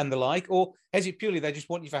the like, or is it purely they just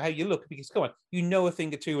want you for how you look? Because, come on, you know a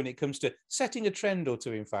thing or two when it comes to setting a trend or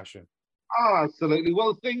two in fashion. Oh, absolutely.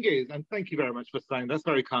 Well, the thing is, and thank you very much for saying that's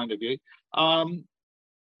very kind of you.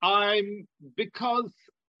 Because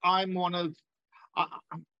I'm one of, I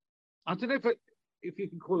don't know if you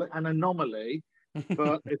can call it an anomaly,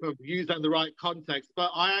 but if I've used that in the right context,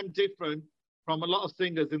 but I am different from a lot of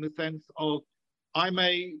singers in the sense of I'm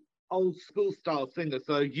a old school style singer.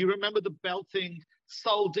 So you remember the belting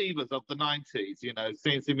soul divas of the 90s, you know,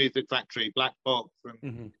 CNC Music Factory, Black Box,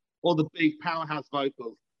 and all the big powerhouse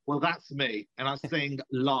vocals. Well, that's me, and I sing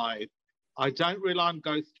live. I don't rely on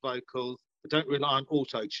ghost vocals. I don't rely on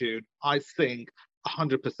auto-tune. I sing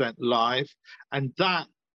 100% live, and that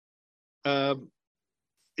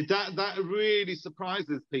really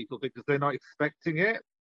surprises people because they're not expecting it.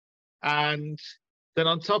 And then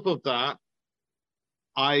on top of that,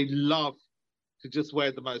 I love to just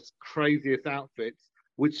wear the most craziest outfits,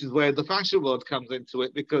 which is where the fashion world comes into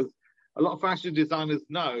it, because a lot of fashion designers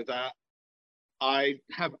know that I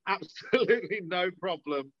have absolutely no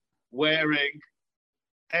problem wearing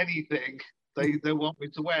anything they want me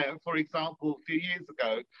to wear. For example, a few years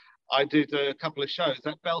ago, I did a couple of shows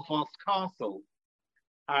at Belfast Castle,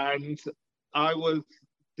 and I was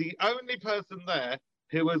the only person there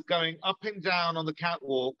who was going up and down on the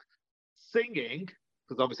catwalk singing,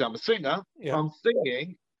 because obviously I'm a singer, I'm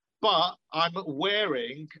singing, but I'm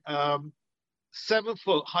wearing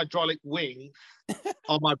 7-foot hydraulic wings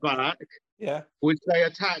on my back, which they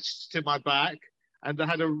attached to my back, and they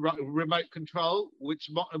had a remote control, which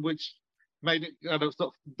made it kind of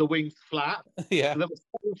sort of the wings flat. Yeah. And there was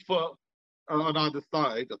 7 foot on either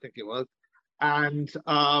side, I think it was. And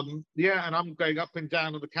and I'm going up and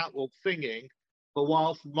down on the catwalk singing, but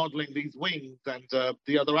whilst modelling these wings and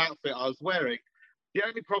the other outfit I was wearing. The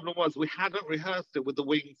only problem was we hadn't rehearsed it with the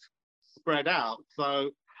wings spread out.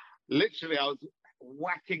 So literally I was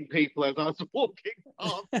whacking people as I was walking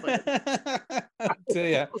past.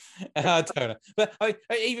 Dear, I don't know. But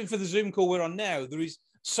even for the Zoom call we're on now, there is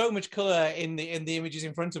so much colour in the images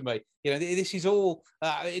in front of me. You know, this is all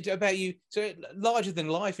it's about you, so larger than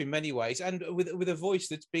life in many ways, and with a voice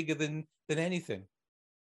that's bigger than anything.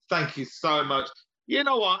 Thank you so much. You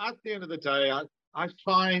know what? At the end of the day, I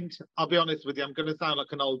find, I'll be honest with you, I'm going to sound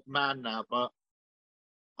like an old man now, but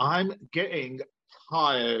I'm getting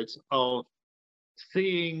tired of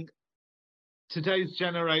seeing today's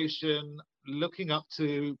generation looking up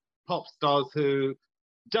to pop stars who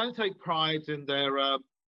don't take pride in their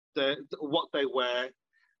what they wear.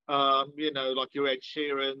 You know, like your Ed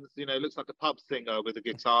Sheerans, you know, looks like a pub singer with a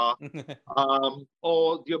guitar.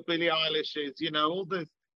 Or your Billie Eilish's, you know, all this.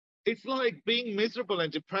 It's like being miserable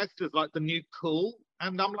and depressed is like the new cool.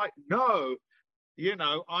 And I'm like, no, you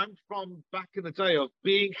know, I'm from back in the day of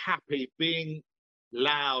being happy, being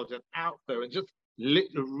loud and out there and just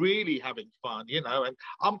really having fun, you know. And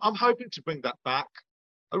I'm hoping to bring that back.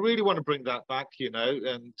 I really want to bring that back, you know,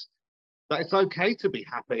 and that it's okay to be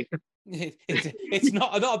happy. It's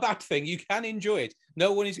not a bad thing. You can enjoy it.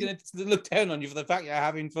 No one is going to look down on you for the fact you're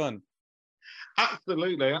having fun.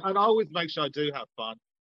 Absolutely. And I always make sure I do have fun.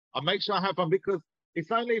 I make sure I have fun because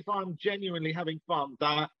it's only if I'm genuinely having fun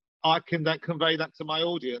that I can then convey that to my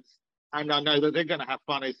audience. And I know that they're going to have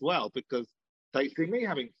fun as well because they see me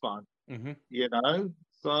having fun, you know?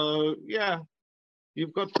 So, yeah,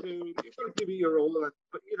 you've got to give it your all.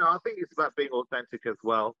 But, you know, I think it's about being authentic as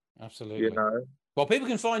well. Absolutely. You know? Well, people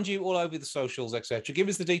can find you all over the socials, etc. Give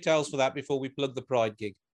us the details for that before we plug the Pride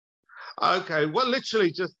gig. Okay. Well,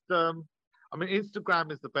 literally just, I mean,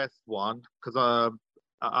 Instagram is the best one because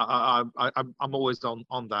I'm always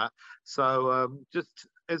on that. So just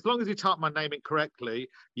as long as you type my name in correctly,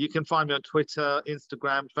 you can find me on Twitter,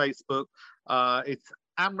 Instagram, Facebook. It's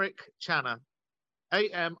Amrick Channa,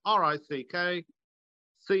 AMRICK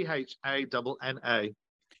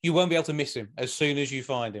You won't be able to miss him as soon as you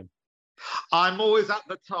find him. I'm always at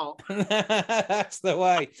the top. That's the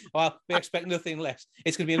way. Well, we expect nothing less.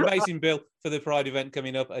 It's going to be an amazing bill for the Pride event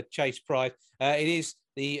coming up at Chase Pride. It is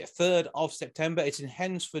the 3rd of September. It's in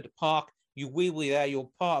Hensford Park. You will be there.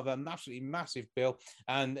 You're part of an absolutely massive bill.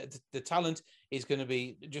 And the talent is going to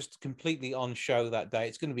be just completely on show that day.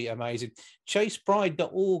 It's going to be amazing.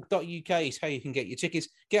 chasepride.org.uk is how you can get your tickets.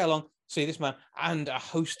 Get along, see this man and a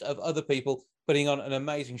host of other people putting on an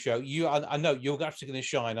amazing show. I know you're actually going to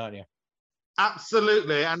shine, aren't you?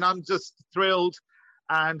 Absolutely. And I'm just thrilled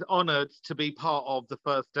and honoured to be part of the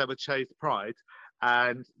first ever Chase Pride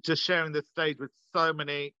and just sharing the stage with so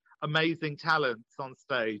many amazing talents on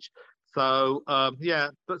stage. So, yeah,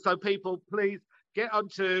 but so people, please get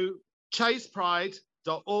onto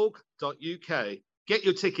chasepride.org.uk. Get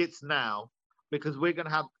your tickets now because we're going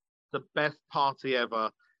to have the best party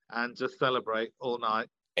ever and just celebrate all night.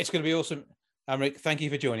 It's going to be awesome. Amrick, thank you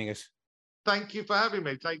for joining us. Thank you for having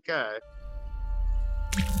me. Take care.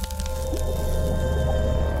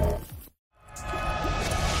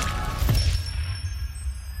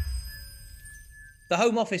 The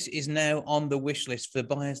Home Office is now on the wish list for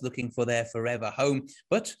buyers looking for their forever home.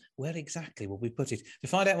 But where exactly will we put it? To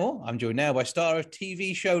find out more, I'm joined now by star of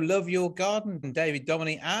TV show Love Your Garden, David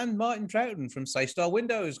Domoney, and Martin Troughton from Saystar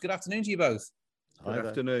Windows. Good afternoon to you both. Good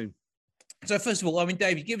afternoon. So first of all, I mean,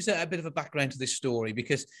 David, give us a bit of a background to this story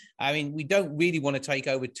because, I mean, we don't really want to take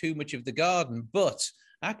over too much of the garden, but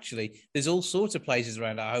actually there's all sorts of places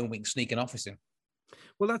around our home we can sneak an office in.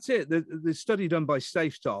 Well, that's it. The study done by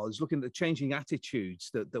Saystar is looking at the changing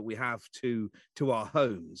attitudes that we have to our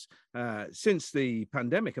homes since the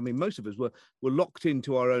pandemic. I mean, most of us were locked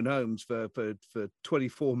into our own homes for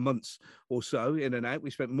 24 months or so, in and out.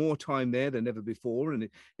 We spent more time there than ever before, and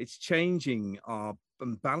it's changing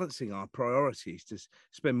and balancing our priorities to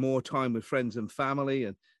spend more time with friends and family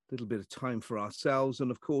and a little bit of time for ourselves.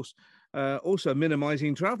 And of course, also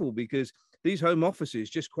minimizing travel, because these home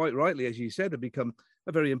offices, just quite rightly, as you said, have become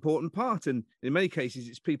a very important part. And in many cases,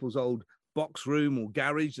 it's people's old box room or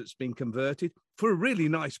garage that's been converted for a really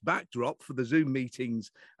nice backdrop for the Zoom meetings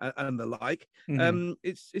and the like. Mm-hmm.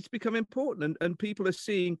 It's become important, and people are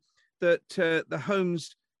seeing that the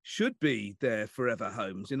homes should be their forever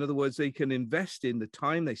homes. In other words, they can invest in the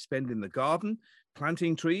time they spend in the garden,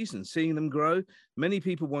 planting trees and seeing them grow. Many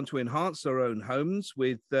people want to enhance their own homes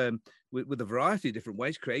with a variety of different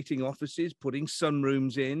ways, creating offices, putting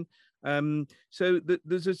sunrooms in. So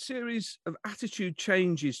there's a series of attitude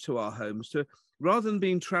changes to our homes to, rather than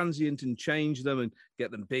being transient and change them and get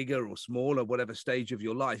them bigger or smaller, whatever stage of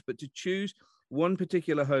your life, but to choose one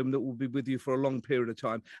particular home that will be with you for a long period of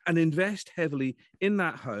time and invest heavily in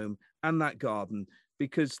that home and that garden,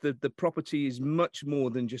 because the property is much more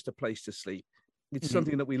than just a place to sleep. It's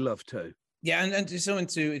something that we love too. Yeah, and it's something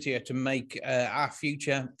to make our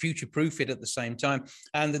future-proof it at the same time.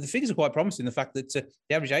 And the figures are quite promising. The fact that the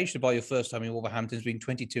average age to buy your first home in Wolverhampton has been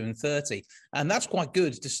 22 and 30. And that's quite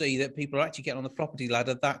good to see that people are actually getting on the property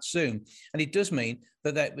ladder that soon. And it does mean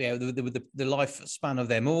that the lifespan of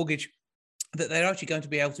their mortgage, that they're actually going to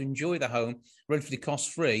be able to enjoy the home relatively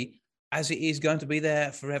cost-free, as it is going to be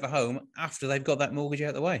their forever home after they've got that mortgage out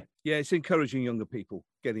of the way. Yeah, it's encouraging younger people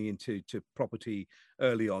getting into property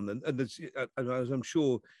early on. And as I'm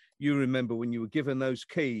sure you remember when you were given those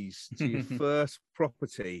keys to your first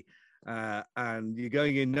property, and you're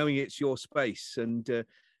going in knowing it's your space, and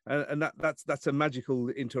that's a magical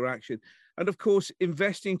interaction. And of course,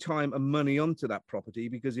 investing time and money onto that property,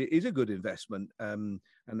 because it is a good investment. And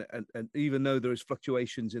even though there is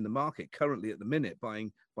fluctuations in the market currently at the minute,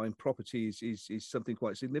 buying properties is something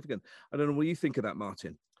quite significant. I don't know what you think of that,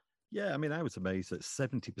 Martin. Yeah, I mean, I was amazed that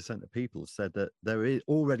 70% of people said that they're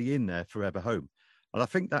already in their forever home. And I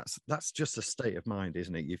think that's just a state of mind,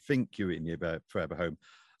 isn't it? You think you're in your forever home.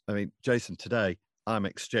 I mean, Jason, today I'm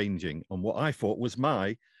exchanging on what I thought was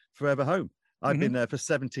my forever home. I've been there for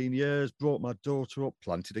 17 years, brought my daughter up,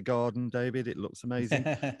 planted a garden, David. It looks amazing.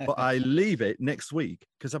 But I leave it next week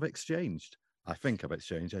because I've exchanged. I think I've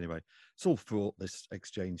exchanged anyway. It's all fraught, this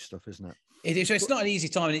exchange stuff, isn't it? It is. It's not an easy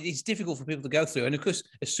time, and it's difficult for people to go through. And of course,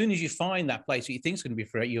 as soon as you find that place that you think is going to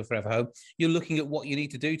be your forever home, you're looking at what you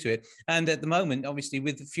need to do to it. And at the moment, obviously,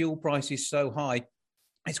 with the fuel prices so high,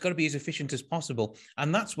 it's got to be as efficient as possible.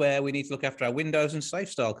 And that's where we need to look after our windows and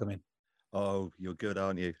safe style come in. Oh, you're good,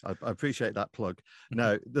 aren't you? I appreciate that plug.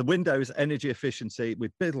 No, the windows energy efficiency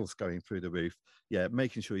with bills going through the roof. Yeah,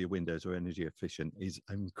 making sure your windows are energy efficient is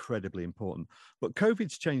incredibly important. But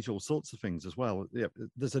COVID's changed all sorts of things as well. Yeah,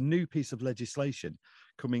 there's a new piece of legislation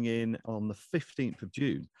coming in on the 15th of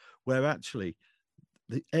June, where actually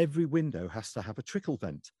every window has to have a trickle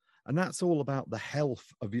vent. And that's all about the health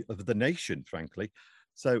of the nation, frankly.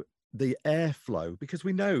 So the airflow, because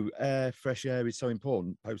we know fresh air is so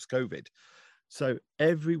important post-COVID. So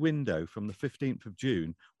every window from the 15th of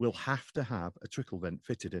June will have to have a trickle vent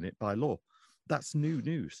fitted in it by law. That's new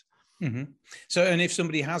news. So, and if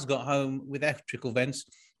somebody has got home with trickle vents,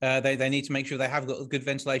 they need to make sure they have got good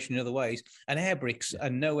ventilation in other ways. And air bricks are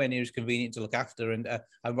nowhere near as convenient to look after, and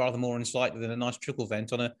are rather more unsightly than a nice trickle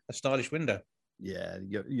vent on a stylish window. Yeah,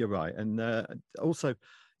 you're right. And also,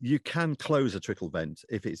 you can close a trickle vent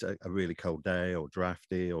if it's a really cold day or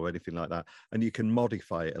drafty or anything like that. And you can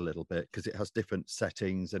modify it a little bit because it has different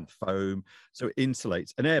settings and foam. So it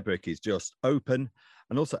insulates. An air brick is just open.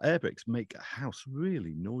 And also air bricks make a house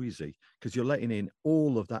really noisy because you're letting in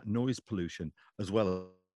all of that noise pollution as well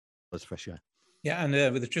as fresh air. Yeah, and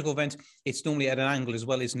with the trickle vent, it's normally at an angle as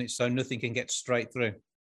well, isn't it? So nothing can get straight through.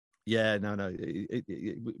 Yeah, no,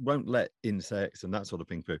 it won't let insects and that sort of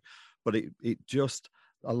thing through. But it just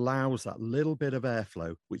allows that little bit of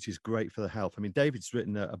airflow, which is great for the health. I mean, David's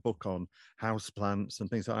written a book on houseplants and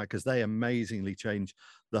things like that because they amazingly change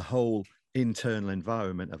the whole internal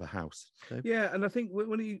environment of a house. David? Yeah, and I think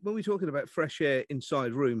when we're talking about fresh air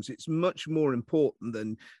inside rooms, it's much more important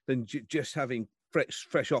than just having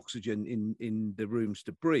fresh oxygen in the rooms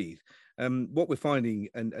to breathe. What we're finding,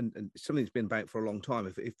 and something that's been about for a long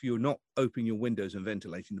time, if you're not opening your windows and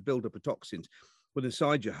ventilating, the buildup of toxins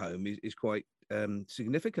inside your home is quite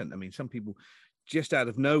significant. I mean, some people just out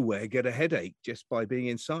of nowhere get a headache just by being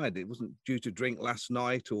inside. It wasn't due to drink last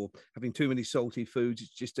night or having too many salty foods.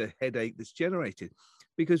 It's just a headache that's generated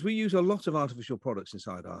because we use a lot of artificial products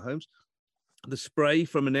inside our homes. The spray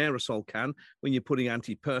from an aerosol can, when you're putting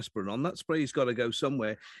antiperspirant on, that spray's got to go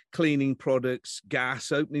somewhere. Cleaning products,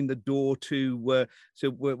 gas, opening the door to where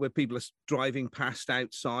people are driving past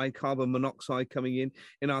outside, carbon monoxide coming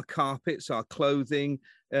in our carpets, our clothing,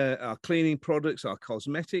 our cleaning products, our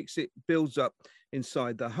cosmetics. It builds up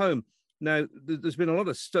inside the home. Now, there's been a lot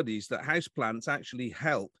of studies that houseplants actually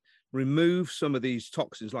help remove some of these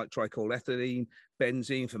toxins like trichloroethylene,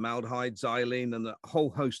 benzene, formaldehyde, xylene, and a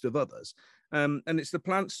whole host of others. And it's the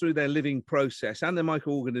plants through their living process and the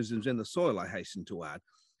microorganisms in the soil, I hasten to add,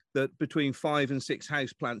 that between 5 and 6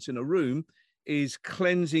 house plants in a room is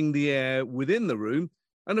cleansing the air within the room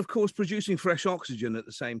and, of course, producing fresh oxygen at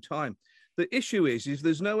the same time. The issue is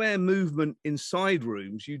there's no air movement inside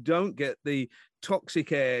rooms. You don't get the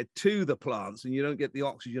toxic air to the plants and you don't get the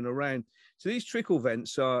oxygen around. So these trickle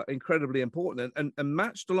vents are incredibly important and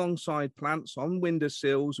matched alongside plants on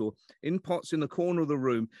windowsills or in pots in the corner of the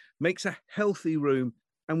room makes a healthy room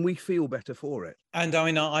and we feel better for it. And I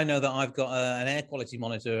mean, I know that I've got an air quality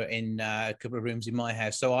monitor in a couple of rooms in my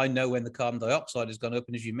house, so I know when the carbon dioxide has gone up.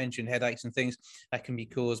 And as you mentioned, headaches and things that can be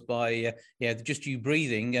caused by just you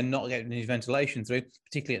breathing and not getting any ventilation through,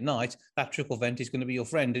 particularly at night. That trickle vent is going to be your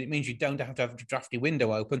friend, and it means you don't have to have a drafty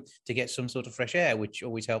window open to get some sort of fresh air, which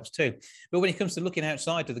always helps too. But when it comes to looking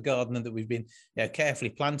outside to the garden that we've been carefully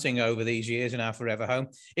planting over these years in our forever home,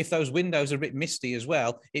 if those windows are a bit misty as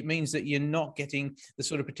well, it means that you're not getting the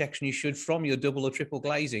sort of protection you should from your double or triple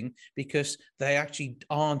glazing, because they actually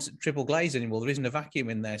aren't triple glazed anymore. There isn't a vacuum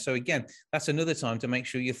in there. So again, that's another time to make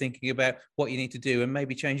sure you're thinking about what you need to do and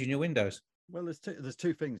maybe changing your windows. Well, there's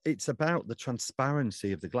two things. It's about the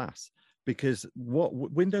transparency of the glass, because what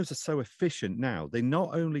windows are so efficient now. They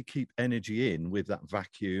not only keep energy in with that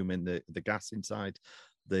vacuum and the gas inside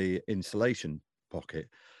the insulation pocket.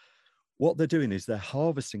 What they're doing is they're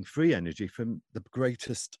harvesting free energy from the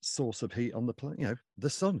greatest source of heat on the planet, the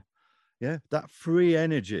sun. Yeah, that free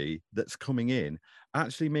energy that's coming in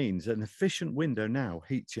actually means an efficient window now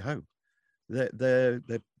heats your home.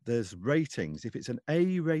 There's ratings. If it's an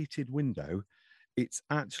A-rated window, it's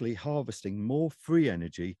actually harvesting more free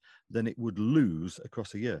energy than it would lose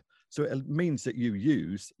across a year. So it means that you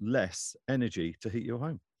use less energy to heat your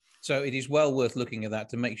home. So it is well worth looking at that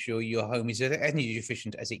to make sure your home is as energy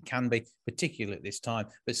efficient as it can be, particularly at this time,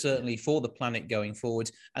 but certainly for the planet going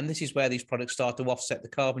forward. And this is where these products start to offset the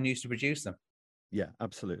carbon used to produce them. Yeah,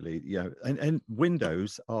 absolutely. Yeah, and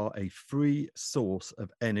windows are a free source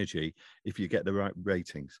of energy if you get the right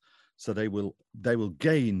ratings. So they will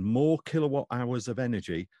gain more kilowatt hours of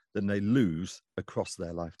energy than they lose across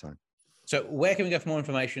their lifetime. So where can we go for more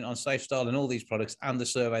information on SafeStyle and all these products and the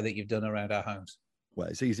survey that you've done around our homes? Well,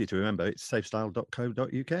 it's easy to remember. It's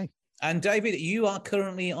safestyle.co.uk. And David, you are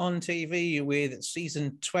currently on TV with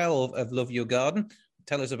season 12 of Love Your Garden.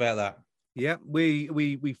 Tell us about that. Yeah,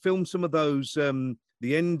 we filmed some of those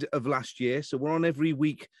the end of last year. So we're on every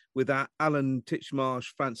week with Alan, Titchmarsh,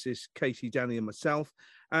 Francis, Katie, Danny and myself.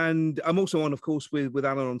 And I'm also on, of course, with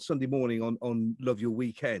Alan on Sunday morning on Love Your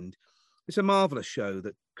Weekend. It's a marvellous show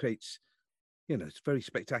that creates, it's very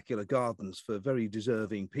spectacular gardens for very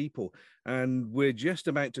deserving people. And we're just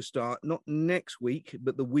about to start, not next week,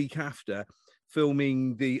 but the week after,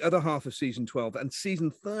 filming the other half of season 12 and season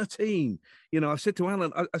 13. I said to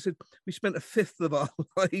Alan, I said, we spent a fifth of our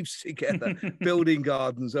lives together building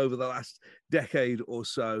gardens over the last decade or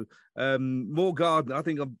so. More garden. I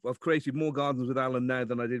think I've created more gardens with Alan now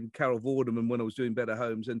than I did with Carol Vorderman when I was doing Better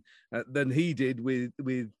Homes, and than he did with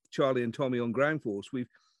Charlie and Tommy on Ground Force. We've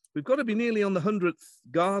got to be nearly on the 100th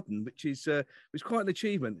garden, which is quite an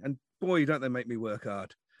achievement. And boy, don't they make me work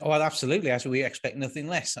hard. Oh, well, absolutely. As we expect nothing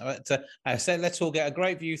less. But, I said, let's all get a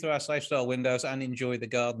great view through our SafeStyle windows and enjoy the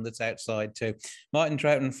garden that's outside too. Martin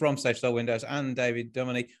Troughton from SafeStyle Windows and David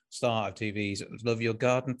Domoney, star of TV's Love Your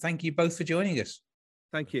Garden. Thank you both for joining us.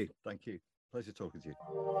 Thank you. Thank you. Pleasure talking to you.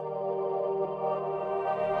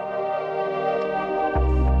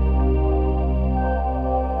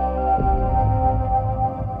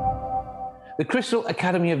 The Crystal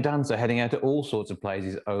Academy of Dance are heading out to all sorts of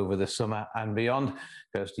places over the summer and beyond.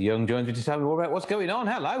 Kirsty Young joins me to tell me more about what's going on.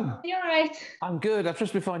 Hello. You're right. I'm good. I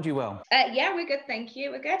trust we find you well. Yeah, we're good. Thank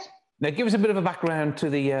you. We're good. Now, give us a bit of a background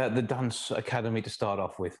to the Dance Academy to start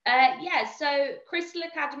off with. Yeah, so Crystal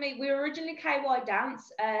Academy, we were originally KY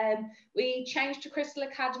Dance. We changed to Crystal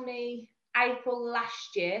Academy April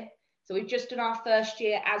last year. So we've just done our first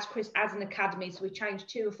year as an academy. So we changed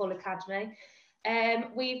to a full academy.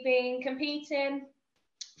 We've been competing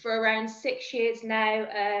for around 6 years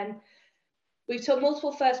now. We've took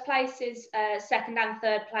multiple first places, second and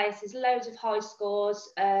third places, loads of high scores.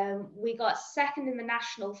 We got second in the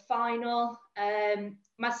national final.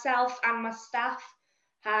 Myself and my staff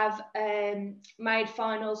have made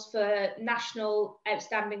finals for national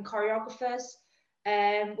outstanding choreographers.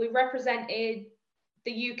 We represented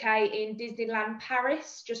the UK in Disneyland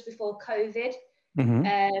Paris just before COVID. Mm-hmm.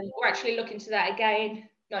 We're actually looking to that again,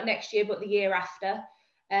 not next year, but the year after.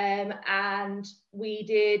 And we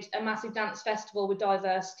did a massive dance festival with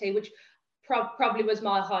diversity, which probably was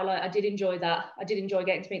my highlight. I did enjoy that. I did enjoy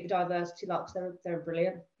getting to meet the diversity lots. They're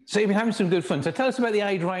brilliant. So you've been having some good fun. So tell us about the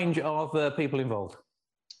age range of people involved.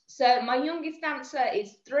 So my youngest dancer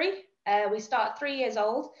is 3. We start at 3 years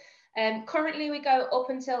old. Currently we go up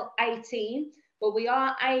until 18, but we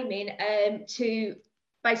are aiming to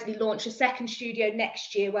basically launch a second studio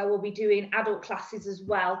next year where we'll be doing adult classes as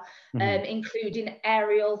well, including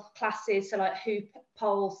aerial classes, so like hoop,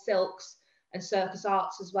 pole, silks and circus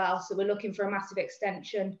arts as well. So we're looking for a massive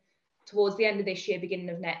extension towards the end of this year,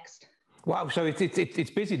 beginning of next. Wow, so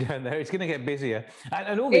it's busy down there. It's going to get busier,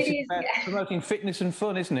 and all It this is is, about yeah. promoting fitness and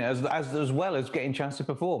fun, isn't it? As well as getting a chance to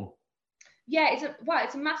perform. Yeah,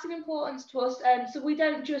 it's a massive importance to us. So we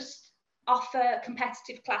don't just offer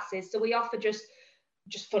competitive classes. So we offer just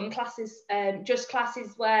fun classes, just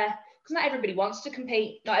classes where, because not everybody wants to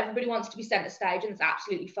compete, not everybody wants to be centre stage, and it's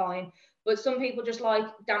absolutely fine. But some people just like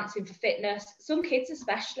dancing for fitness. Some kids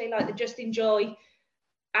especially, like they just enjoy.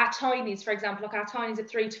 Our tinies, for example, like our tinies are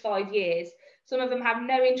 3 to 5 years. Some of them have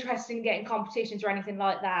no interest in getting competitions or anything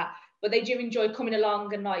like that, but they do enjoy coming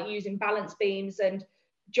along and like using balance beams and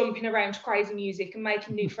jumping around to crazy music and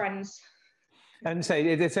making new friends. And so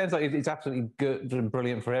it sounds like it's absolutely good and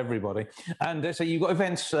brilliant for everybody. And so you've got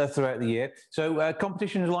events throughout the year. So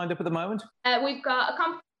competitions lined up at the moment? We've got a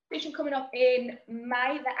competition coming up in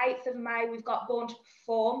May, the 8th of May. We've got Born to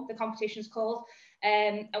Perform, the competition's called.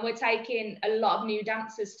 And we're taking a lot of new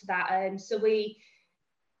dancers to that. So we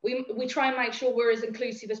try and make sure we're as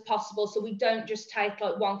inclusive as possible. So we don't just take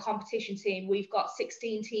like one competition team. We've got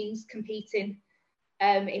 16 teams competing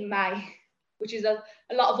in May, which is a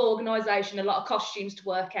lot of organisation, a lot of costumes to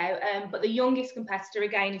work out. But the youngest competitor,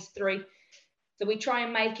 again, is 3. So we try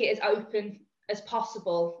and make it as open as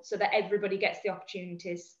possible so that everybody gets the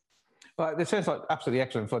opportunities. Well, this sounds like absolutely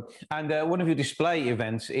excellent fun. And one of your display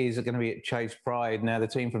events is going to be at Chase Pride. Now, the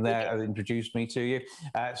team from there have introduced me to you.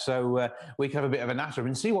 So we can have a bit of a natter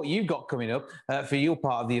and see what you've got coming up for your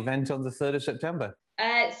part of the event on the 3rd of September.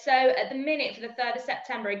 So at the minute, for the 3rd of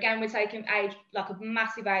September, again, we're taking age, like a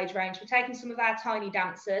massive age range. We're taking some of our tiny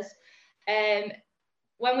dancers.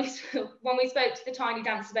 When we spoke to the tiny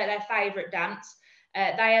dancers about their favourite dance,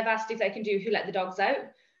 they have asked if they can do Who Let the Dogs Out.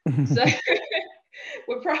 So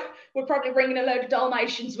we're probably bringing a load of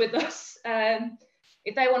Dalmatians with us.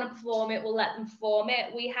 If they want to perform it, we'll let them perform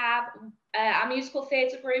it. We have our musical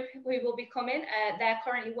theatre group who will be coming. They're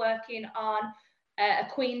currently working on a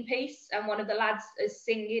Queen piece, and one of the lads is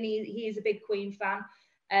singing. He is a big Queen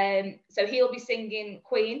fan. So he'll be singing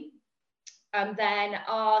Queen. And then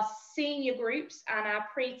our senior groups and our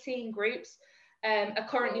pre-teen groups are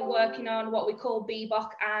currently working on what we call bebop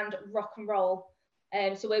and rock and roll.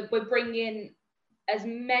 So we're bringing as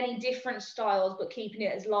many different styles, but keeping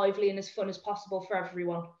it as lively and as fun as possible for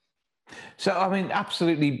everyone. So, I mean,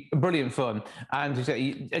 absolutely brilliant fun. And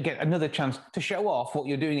again, another chance to show off what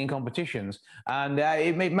you're doing in competitions. And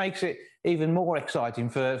it makes it even more exciting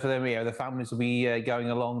for them, the families will be going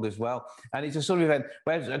along as well. And it's a sort of event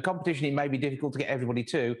where a competition, it may be difficult to get everybody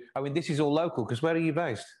to. I mean, this is all local, because where are you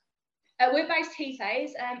based? We're based Heath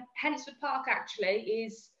Hayes. Hensford Park actually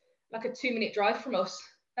is like a 2-minute drive from us.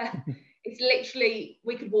 It's literally,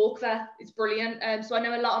 we could walk there. It's brilliant. So I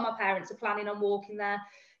know a lot of my parents are planning on walking there,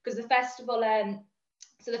 because the festival,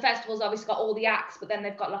 so the festival's obviously got all the acts, but then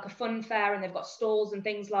they've got like a fun fair and they've got stalls and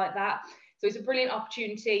things like that. So it's a brilliant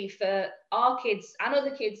opportunity for our kids and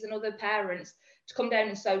other parents to come down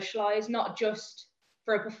and socialise, not just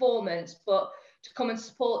for a performance, but to come and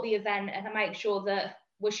support the event and to make sure that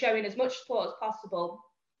we're showing as much support as possible,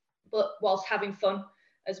 but whilst having fun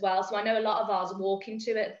as well. So I know a lot of ours are walking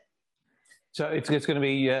to it. So it's going to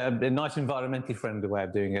be a nice environmentally friendly way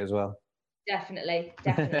of doing it as well. Definitely.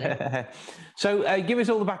 So give us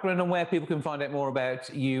all the background on where people can find out more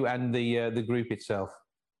about you and the group itself.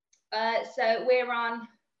 So we're on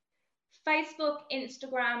Facebook,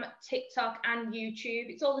 Instagram, TikTok, and YouTube.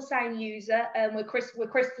 It's all the same user. We're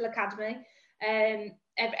Crystal Academy.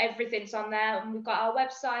 Everything's on there. And we've got our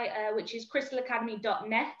website, which is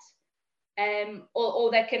crystalacademy.net.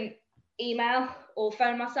 Or they can email or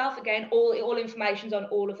phone myself. Again, all information's on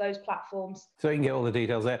all of those platforms. So you can get all the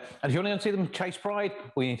details there. And if you want to see them Chase Pride,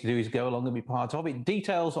 all you need to do is go along and be part of it.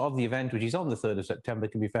 Details of the event, which is on the 3rd of September,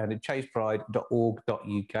 can be found at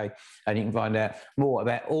chasepride.org.uk. And you can find out more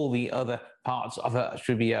about all the other parts of it. It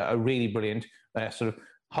should be a really brilliant sort of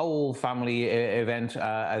whole family event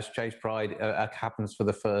as Chase Pride happens for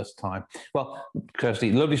the first time. Well,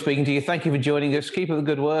 Kirsty, lovely speaking to you. Thank you for joining us. Keep up the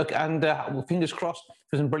good work, and fingers crossed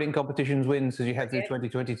for some brilliant competitions wins as you head through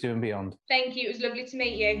 2022 and beyond. Thank you. It was lovely to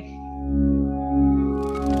meet you.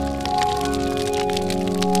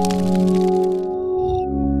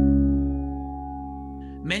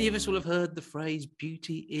 Many of us will have heard the phrase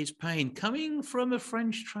beauty is pain, coming from a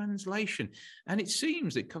French translation. And it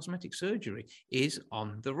seems that cosmetic surgery is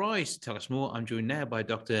on the rise. To tell us more, I'm joined now by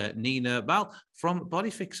Dr. Nina Bal from Body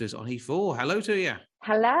Fixers on E4. Hello to you.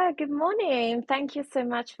 Hello, good morning. Thank you so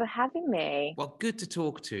much for having me. Well, good to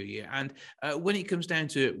talk to you. And when it comes down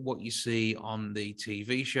to what you see on the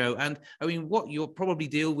TV show, and I mean, what you'll probably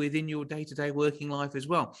deal with in your day-to-day working life as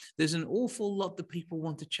well, there's an awful lot that people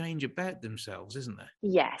want to change about themselves, isn't there?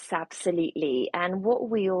 Yes, absolutely. And what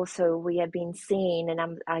we have been seeing,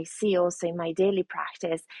 and I see also in my daily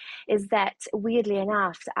practice, is that weirdly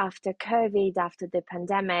enough, after COVID, after the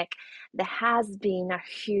pandemic, there has been a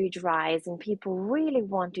huge rise in people really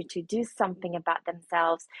wanting to do something about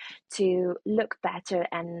themselves to look better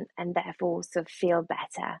and therefore also feel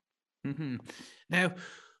better. Mm-hmm. Now,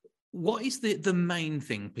 what is the main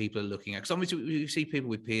thing people are looking at? Because obviously we see people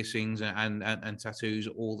with piercings and tattoos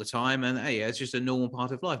all the time, and hey, it's just a normal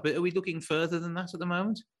part of life. But are we looking further than that at the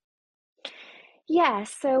moment? Yeah,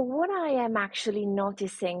 so what I am actually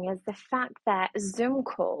noticing is the fact that Zoom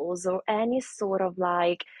calls or any sort of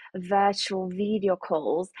like virtual video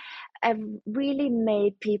calls have really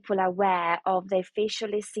made people aware of their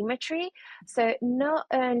facial asymmetry. So not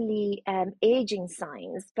only aging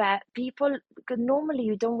signs, but people, 'cause normally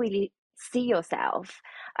you don't really see yourself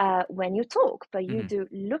when you talk, but you do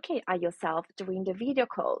looking at yourself during the video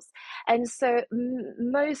calls. And so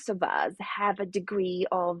most of us have a degree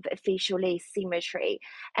of facial asymmetry,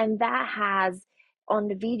 and that has on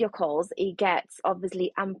the video calls, it gets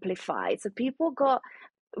obviously amplified. So people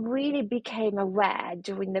really became aware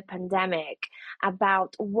during the pandemic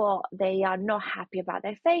about what they are not happy about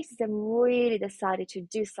their faces and really decided to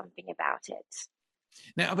do something about it.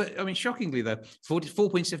 Now, but I mean, shockingly though,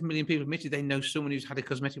 4.7 million people admitted they know someone who's had a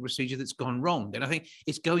cosmetic procedure that's gone wrong. And I think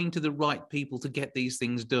it's going to the right people to get these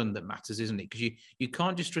things done that matters, isn't it? Because you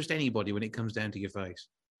can't just trust anybody when it comes down to your face.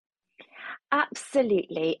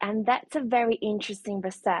 Absolutely. And that's a very interesting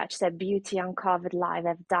research that Beauty Uncovered Live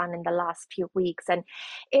have done in the last few weeks. And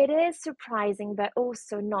it is surprising, but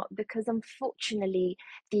also not, because unfortunately,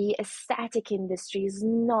 the aesthetic industry is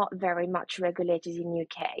not very much regulated in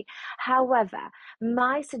UK. However,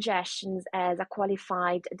 my suggestions as a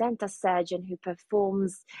qualified dental surgeon who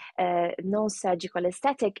performs non-surgical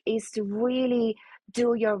aesthetic is to really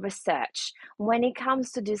do your research. When it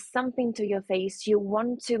comes to do something to your face, you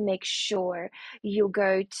want to make sure you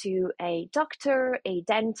go to a doctor, a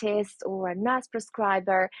dentist, or a nurse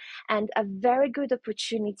prescriber. And a very good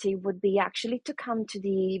opportunity would be actually to come to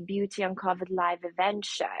the Beauty Uncovered Live event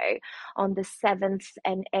show on the 7th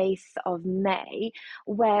and 8th of May,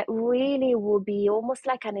 where really will be almost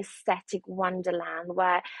like an aesthetic wonderland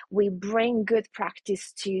where we bring good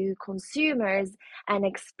practice to consumers and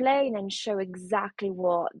explain and show exactly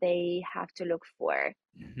what they have to look for.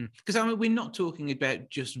 Because I mean, we're not talking about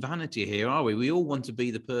just vanity here, are we? We all want to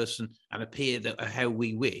be the person and appear how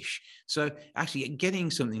we wish. So actually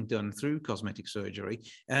getting something done through cosmetic surgery,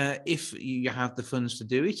 if you have the funds to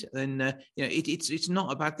do it, then it's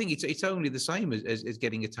not a bad thing. It's only the same as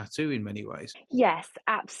getting a tattoo in many ways. Yes,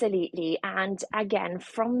 absolutely. And again,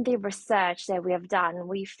 from the research that we have done,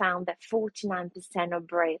 we found that 49% of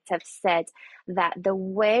Brits have said that the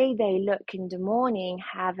way they look in the morning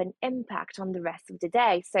have an impact on the rest of the day.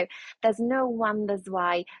 So there's no wonders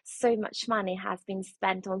why so much money has been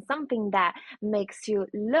spent on something that makes you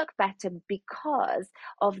look better because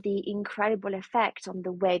of the incredible effect on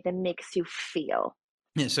the way that makes you feel.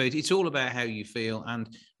 Yeah, so it's all about how you feel and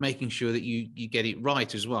making sure that you get it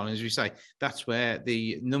right as well. And as we say, that's where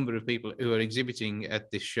the number of people who are exhibiting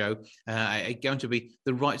at this show are going to be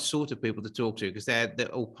the right sort of people to talk to, because they're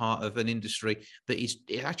all part of an industry that is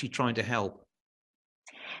actually trying to help.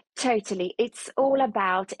 Totally. It's all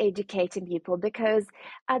about educating people, because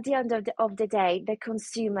at the end of the day, the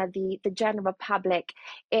consumer, the general public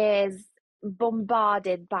is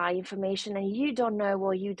bombarded by information, and you don't know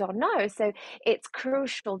what you don't know. So it's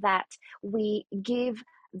crucial that we give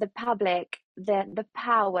the public the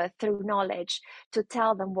power through knowledge to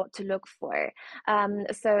tell them what to look for.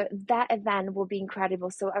 So that event will be incredible.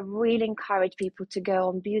 So I really encourage people to go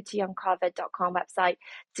on beautyuncovered.com website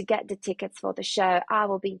to get the tickets for the show. I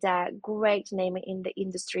will be there, great name in the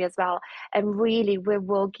industry as well. And really, we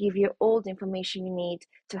will give you all the information you need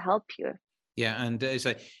to help you. Yeah, and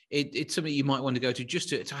so it's something you might want to go to just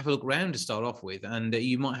to have a look around to start off with, and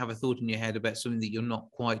you might have a thought in your head about something that you're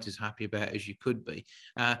not quite as happy about as you could be,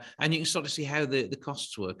 and you can start to see how the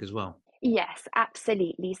costs work as well. Yes,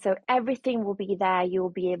 absolutely. So everything will be there. You'll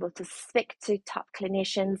be able to speak to top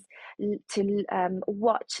clinicians, to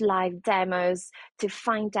watch live demos, to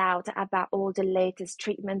find out about all the latest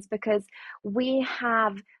treatments, because we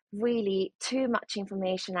have really too much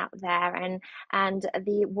information out there, and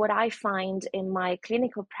what I find in my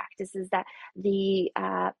clinical practice is that the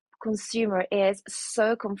consumer is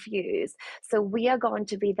so confused. So we are going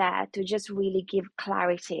to be there to just really give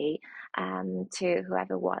clarity to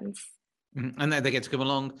whoever wants. And then they get to come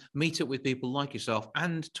along, meet up with people like yourself,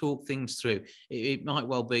 and talk things through. It might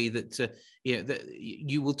well be that that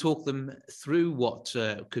you will talk them through what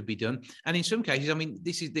could be done. And in some cases, I mean,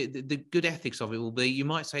 this is the good ethics of it will be you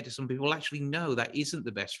might say to some people, actually, no, that isn't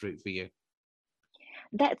the best route for you.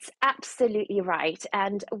 That's absolutely right.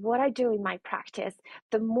 And what I do in my practice,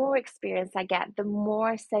 the more experience I get, the more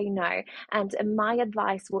I say no. And my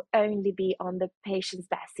advice will only be on the patient's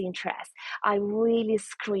best interest. I really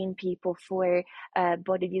screen people for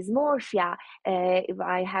body dysmorphia if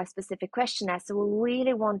I have specific questionnaires. So we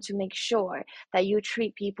really want to make sure that you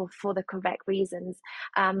treat people for the correct reasons,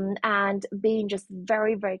 and being just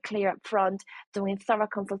very, very clear up front, doing thorough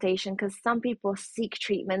consultation, because some people seek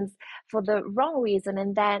treatments for the wrong reason,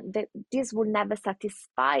 and then this will never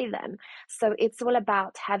satisfy them. So it's all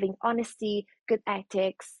about having honesty, good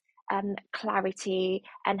ethics, clarity,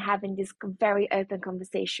 and having this very open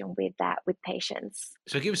conversation with patients.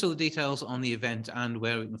 So give us all the details on the event and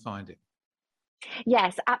where we can find it.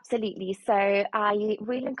 Yes, absolutely. So I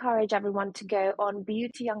really encourage everyone to go on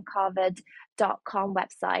beautyuncovered.com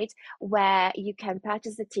website, where you can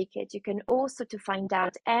purchase a ticket. You can also to find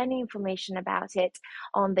out any information about it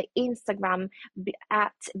on the Instagram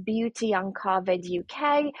at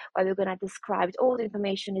beautyuncovereduk, where we're going to describe all the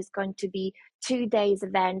information. Is going to be 2 days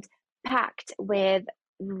event packed with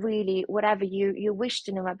really whatever you wish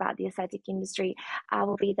to know about the aesthetic industry. I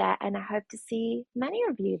will be there, and I hope to see many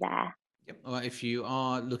of you there. Yep. Well, if you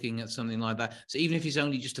are looking at something like that, so even if it's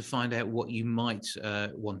only just to find out what you might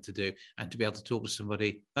want to do and to be able to talk to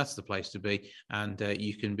somebody, that's the place to be. And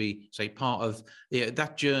you can be, say, part of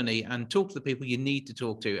that journey and talk to the people you need to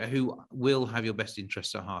talk to who will have your best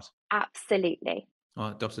interests at heart. Absolutely. All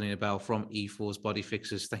right, Dr. Nina Bal from E4's Body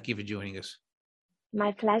Fixers, thank you for joining us.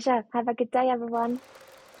 My pleasure. Have a good day, everyone.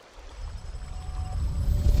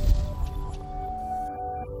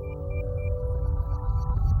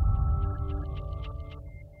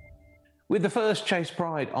 With the first Chase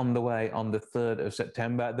Pride on the way on the 3rd of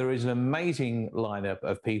September, there is an amazing lineup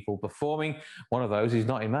of people performing. One of those is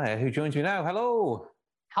Nottie Mayer, who joins me now. Hello.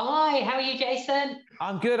 Hi, how are you, Jason?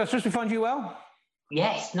 I'm good. I trust we find you well.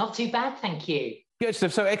 Yes, not too bad, thank you. Good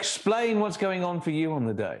stuff. So explain what's going on for you on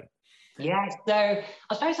the day. Yeah, so I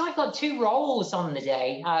suppose I've got two roles on the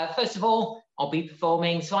day. First of all, I'll be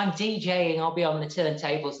performing, so I'm DJing, I'll be on the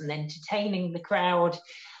turntables and entertaining the crowd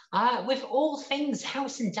with all things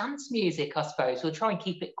house and dance music, I suppose. We'll try and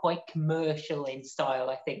keep it quite commercial in style,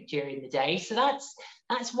 I think, during the day. So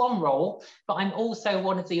that's one role, but I'm also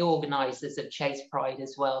one of the organisers of Chase Pride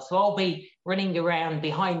as well. So I'll be running around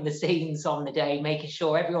behind the scenes on the day, making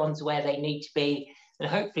sure everyone's where they need to be, and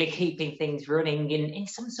hopefully keeping things running in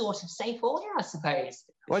some sort of safe order, I suppose.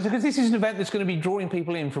 Well, because this is an event that's going to be drawing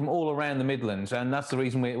people in from all around the Midlands, and that's the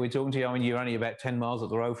reason we're talking to you. I mean, you're only about 10 miles up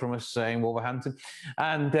the road from us in Wolverhampton,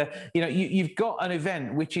 and you've got an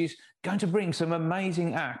event which is going to bring some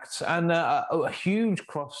amazing acts and a huge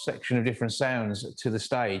cross-section of different sounds to the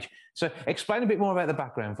stage. So explain a bit more about the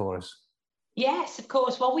background for us. Yes, of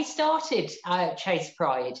course. Well, we started Chase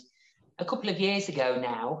Pride a couple of years ago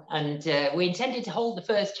now, and we intended to hold the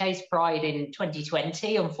first Chase Pride in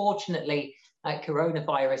 2020. Unfortunately,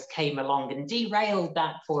 coronavirus came along and derailed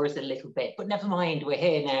that for us a little bit, but never mind, we're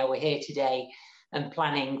here now, we're here today and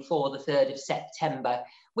planning for the 3rd of September.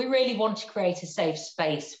 We really want to create a safe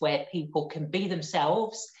space where people can be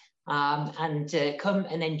themselves and come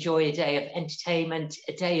and enjoy a day of entertainment,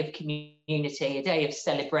 a day of community, a day of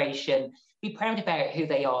celebration, be proud about who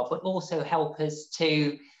they are, but also help us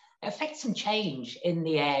to affect some change in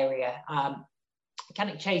the area.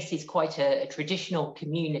 Cannock Chase is quite a traditional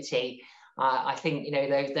community. I think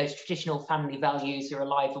those traditional family values are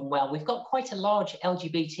alive and well. We've got quite a large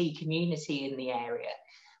LGBT community in the area,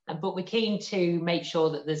 but we're keen to make sure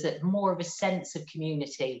that there's more of a sense of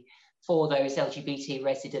community for those LGBT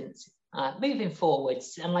residents moving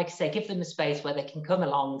forwards. And like I say, give them a space where they can come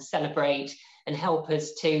along, celebrate, and help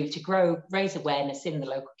us to raise awareness in the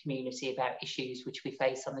local community about issues which we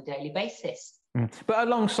face on a daily basis. But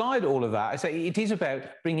alongside all of that, I say it is about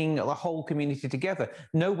bringing the whole community together.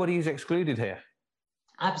 Nobody is excluded here.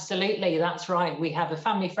 Absolutely, that's right. We have a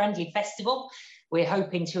family-friendly festival. We're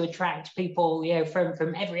hoping to attract people,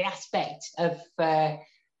 from every aspect of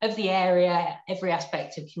the area, every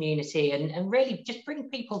aspect of community, and really just bring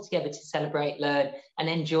people together to celebrate, learn, and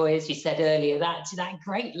enjoy, as you said earlier, that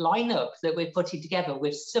great lineup that we're putting together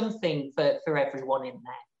with something for everyone in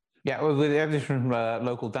there. Yeah, well, with the different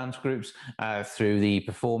local dance groups through the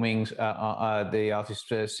performings, the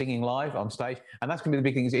artists singing live on stage, and that's going to be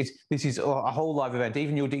the big thing. This is a whole live event.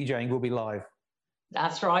 Even your DJing will be live.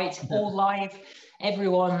 That's right, all live.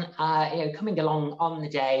 Everyone, coming along on the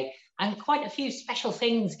day, and quite a few special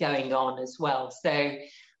things going on as well. So.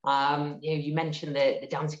 You mentioned the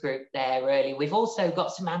dance group there earlier. We've also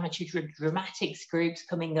got some amateur dramatics groups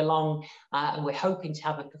coming along, and we're hoping to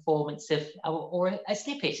have a performance of, or a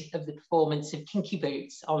snippet of the performance of Kinky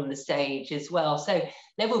Boots on the stage as well. So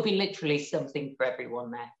there will be literally something for everyone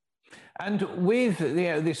there. And with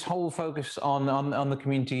this whole focus on the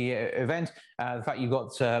community event, the fact you've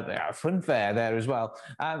got a fun fair there as well,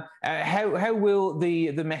 how will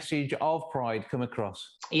the message of Pride come across?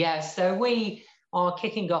 Yeah, so we are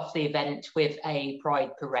kicking off the event with a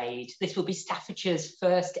Pride Parade. This will be Staffordshire's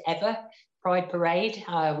first ever Pride Parade.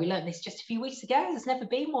 We learned this just a few weeks ago. There's never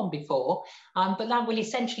been one before, but that will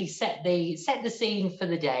essentially set the scene for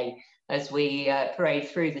the day as we parade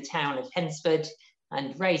through the town of Hensford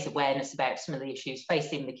and raise awareness about some of the issues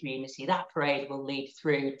facing the community. That parade will lead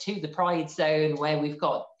through to the Pride Zone, where we've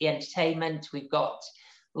got the entertainment, we've got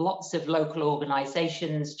lots of local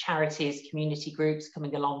organisations, charities, community groups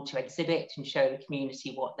coming along to exhibit and show the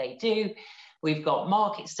community what they do. We've got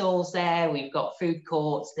market stalls there, we've got food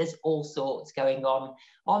courts, there's all sorts going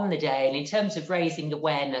on the day. And in terms of raising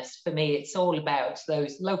awareness, for me, it's all about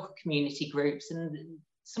those local community groups and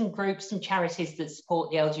some charities that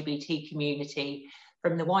support the LGBT community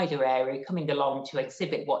from the wider area coming along to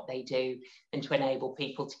exhibit what they do and to enable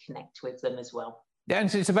people to connect with them as well. Yeah,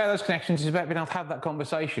 and it's about those connections. It's about being able to have that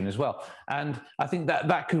conversation as well. And I think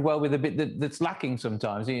that could well be the bit that's lacking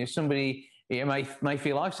sometimes. Somebody may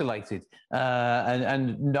feel isolated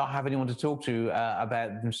and not have anyone to talk to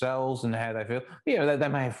about themselves and how they feel. They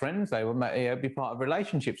may have friends. They may be part of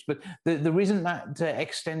relationships, but there isn't that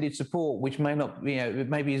extended support, which may not,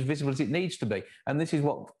 maybe as visible as it needs to be. And this is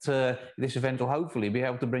what this event will hopefully be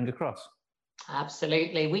able to bring across.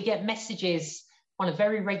 Absolutely, we get messages on a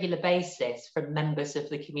very regular basis from members of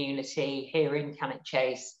the community here in Cannock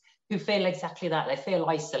Chase who feel exactly that. They feel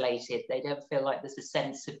isolated. They don't feel like there's a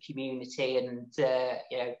sense of community and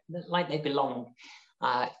like they belong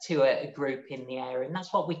to a group in the area. And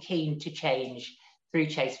that's what we're keen to change through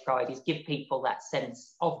Chase Pride, is give people that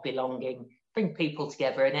sense of belonging, bring people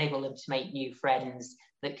together, enable them to make new friends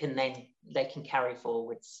that they can carry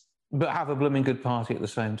forwards. But have a blooming good party at the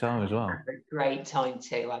same time as well. Have a great time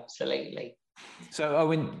too, absolutely. So,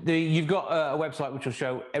 Owen, you've got a website which will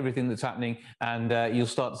show everything that's happening, and you'll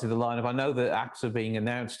start to see the lineup. I know that acts are being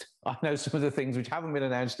announced. I know some of the things which haven't been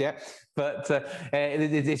announced yet, but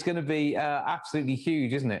it's going to be absolutely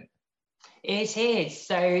huge, isn't it? It is.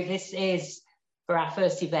 So this is, for our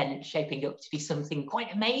first event, shaping up to be something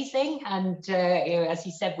quite amazing. And as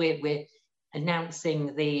you said, we're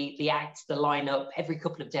announcing the acts, the lineup. Every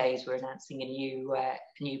couple of days we're announcing a new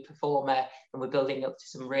performer, and we're building up to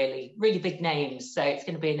some really, really big names. So it's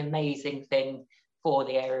going to be an amazing thing for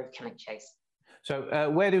the area of Cannock Chase. So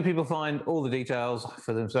where do people find all the details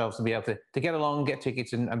for themselves to be able to get along, get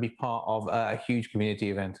tickets and be part of a huge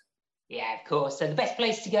community event? Yeah, of course. So the best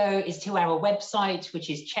place to go is to our website, which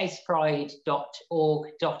is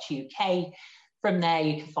chasepride.org.uk. From there,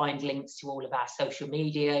 you can find links to all of our social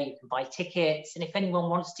media, you can buy tickets, and if anyone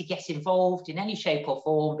wants to get involved in any shape or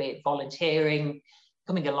form, be it volunteering,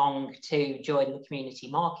 coming along to join the community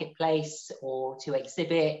marketplace, or to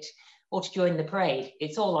exhibit, or to join the parade,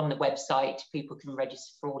 it's all on the website. People can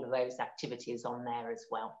register for all of those activities on there as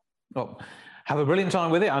well. Well, have a brilliant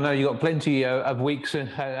time with it. I know you've got plenty of weeks and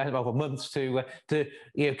months to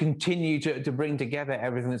continue to bring together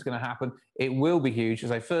everything that's going to happen. It will be huge.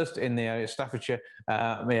 As I first in the area, Staffordshire,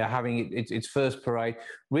 having its first parade.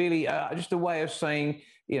 Really, just a way of saying,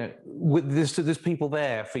 there's people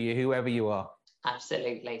there for you, whoever you are.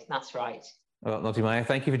 Absolutely, that's right. Well, Nottie Mayer,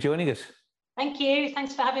 thank you for joining us. Thank you.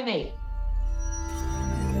 Thanks for having me.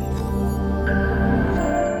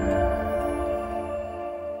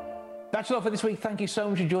 That's all for this week. Thank you so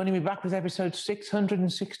much for joining me. Back with episode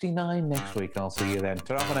 669 next week. I'll see you then.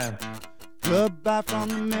 Ta-ra for now. Goodbye from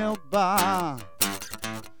the milk bar.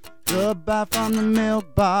 Goodbye from the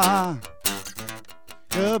milk bar.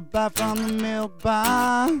 Goodbye from the milk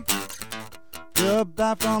bar.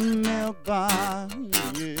 Goodbye from the milk bar.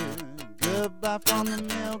 Yeah. Goodbye from the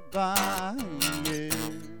milk bar. Yeah.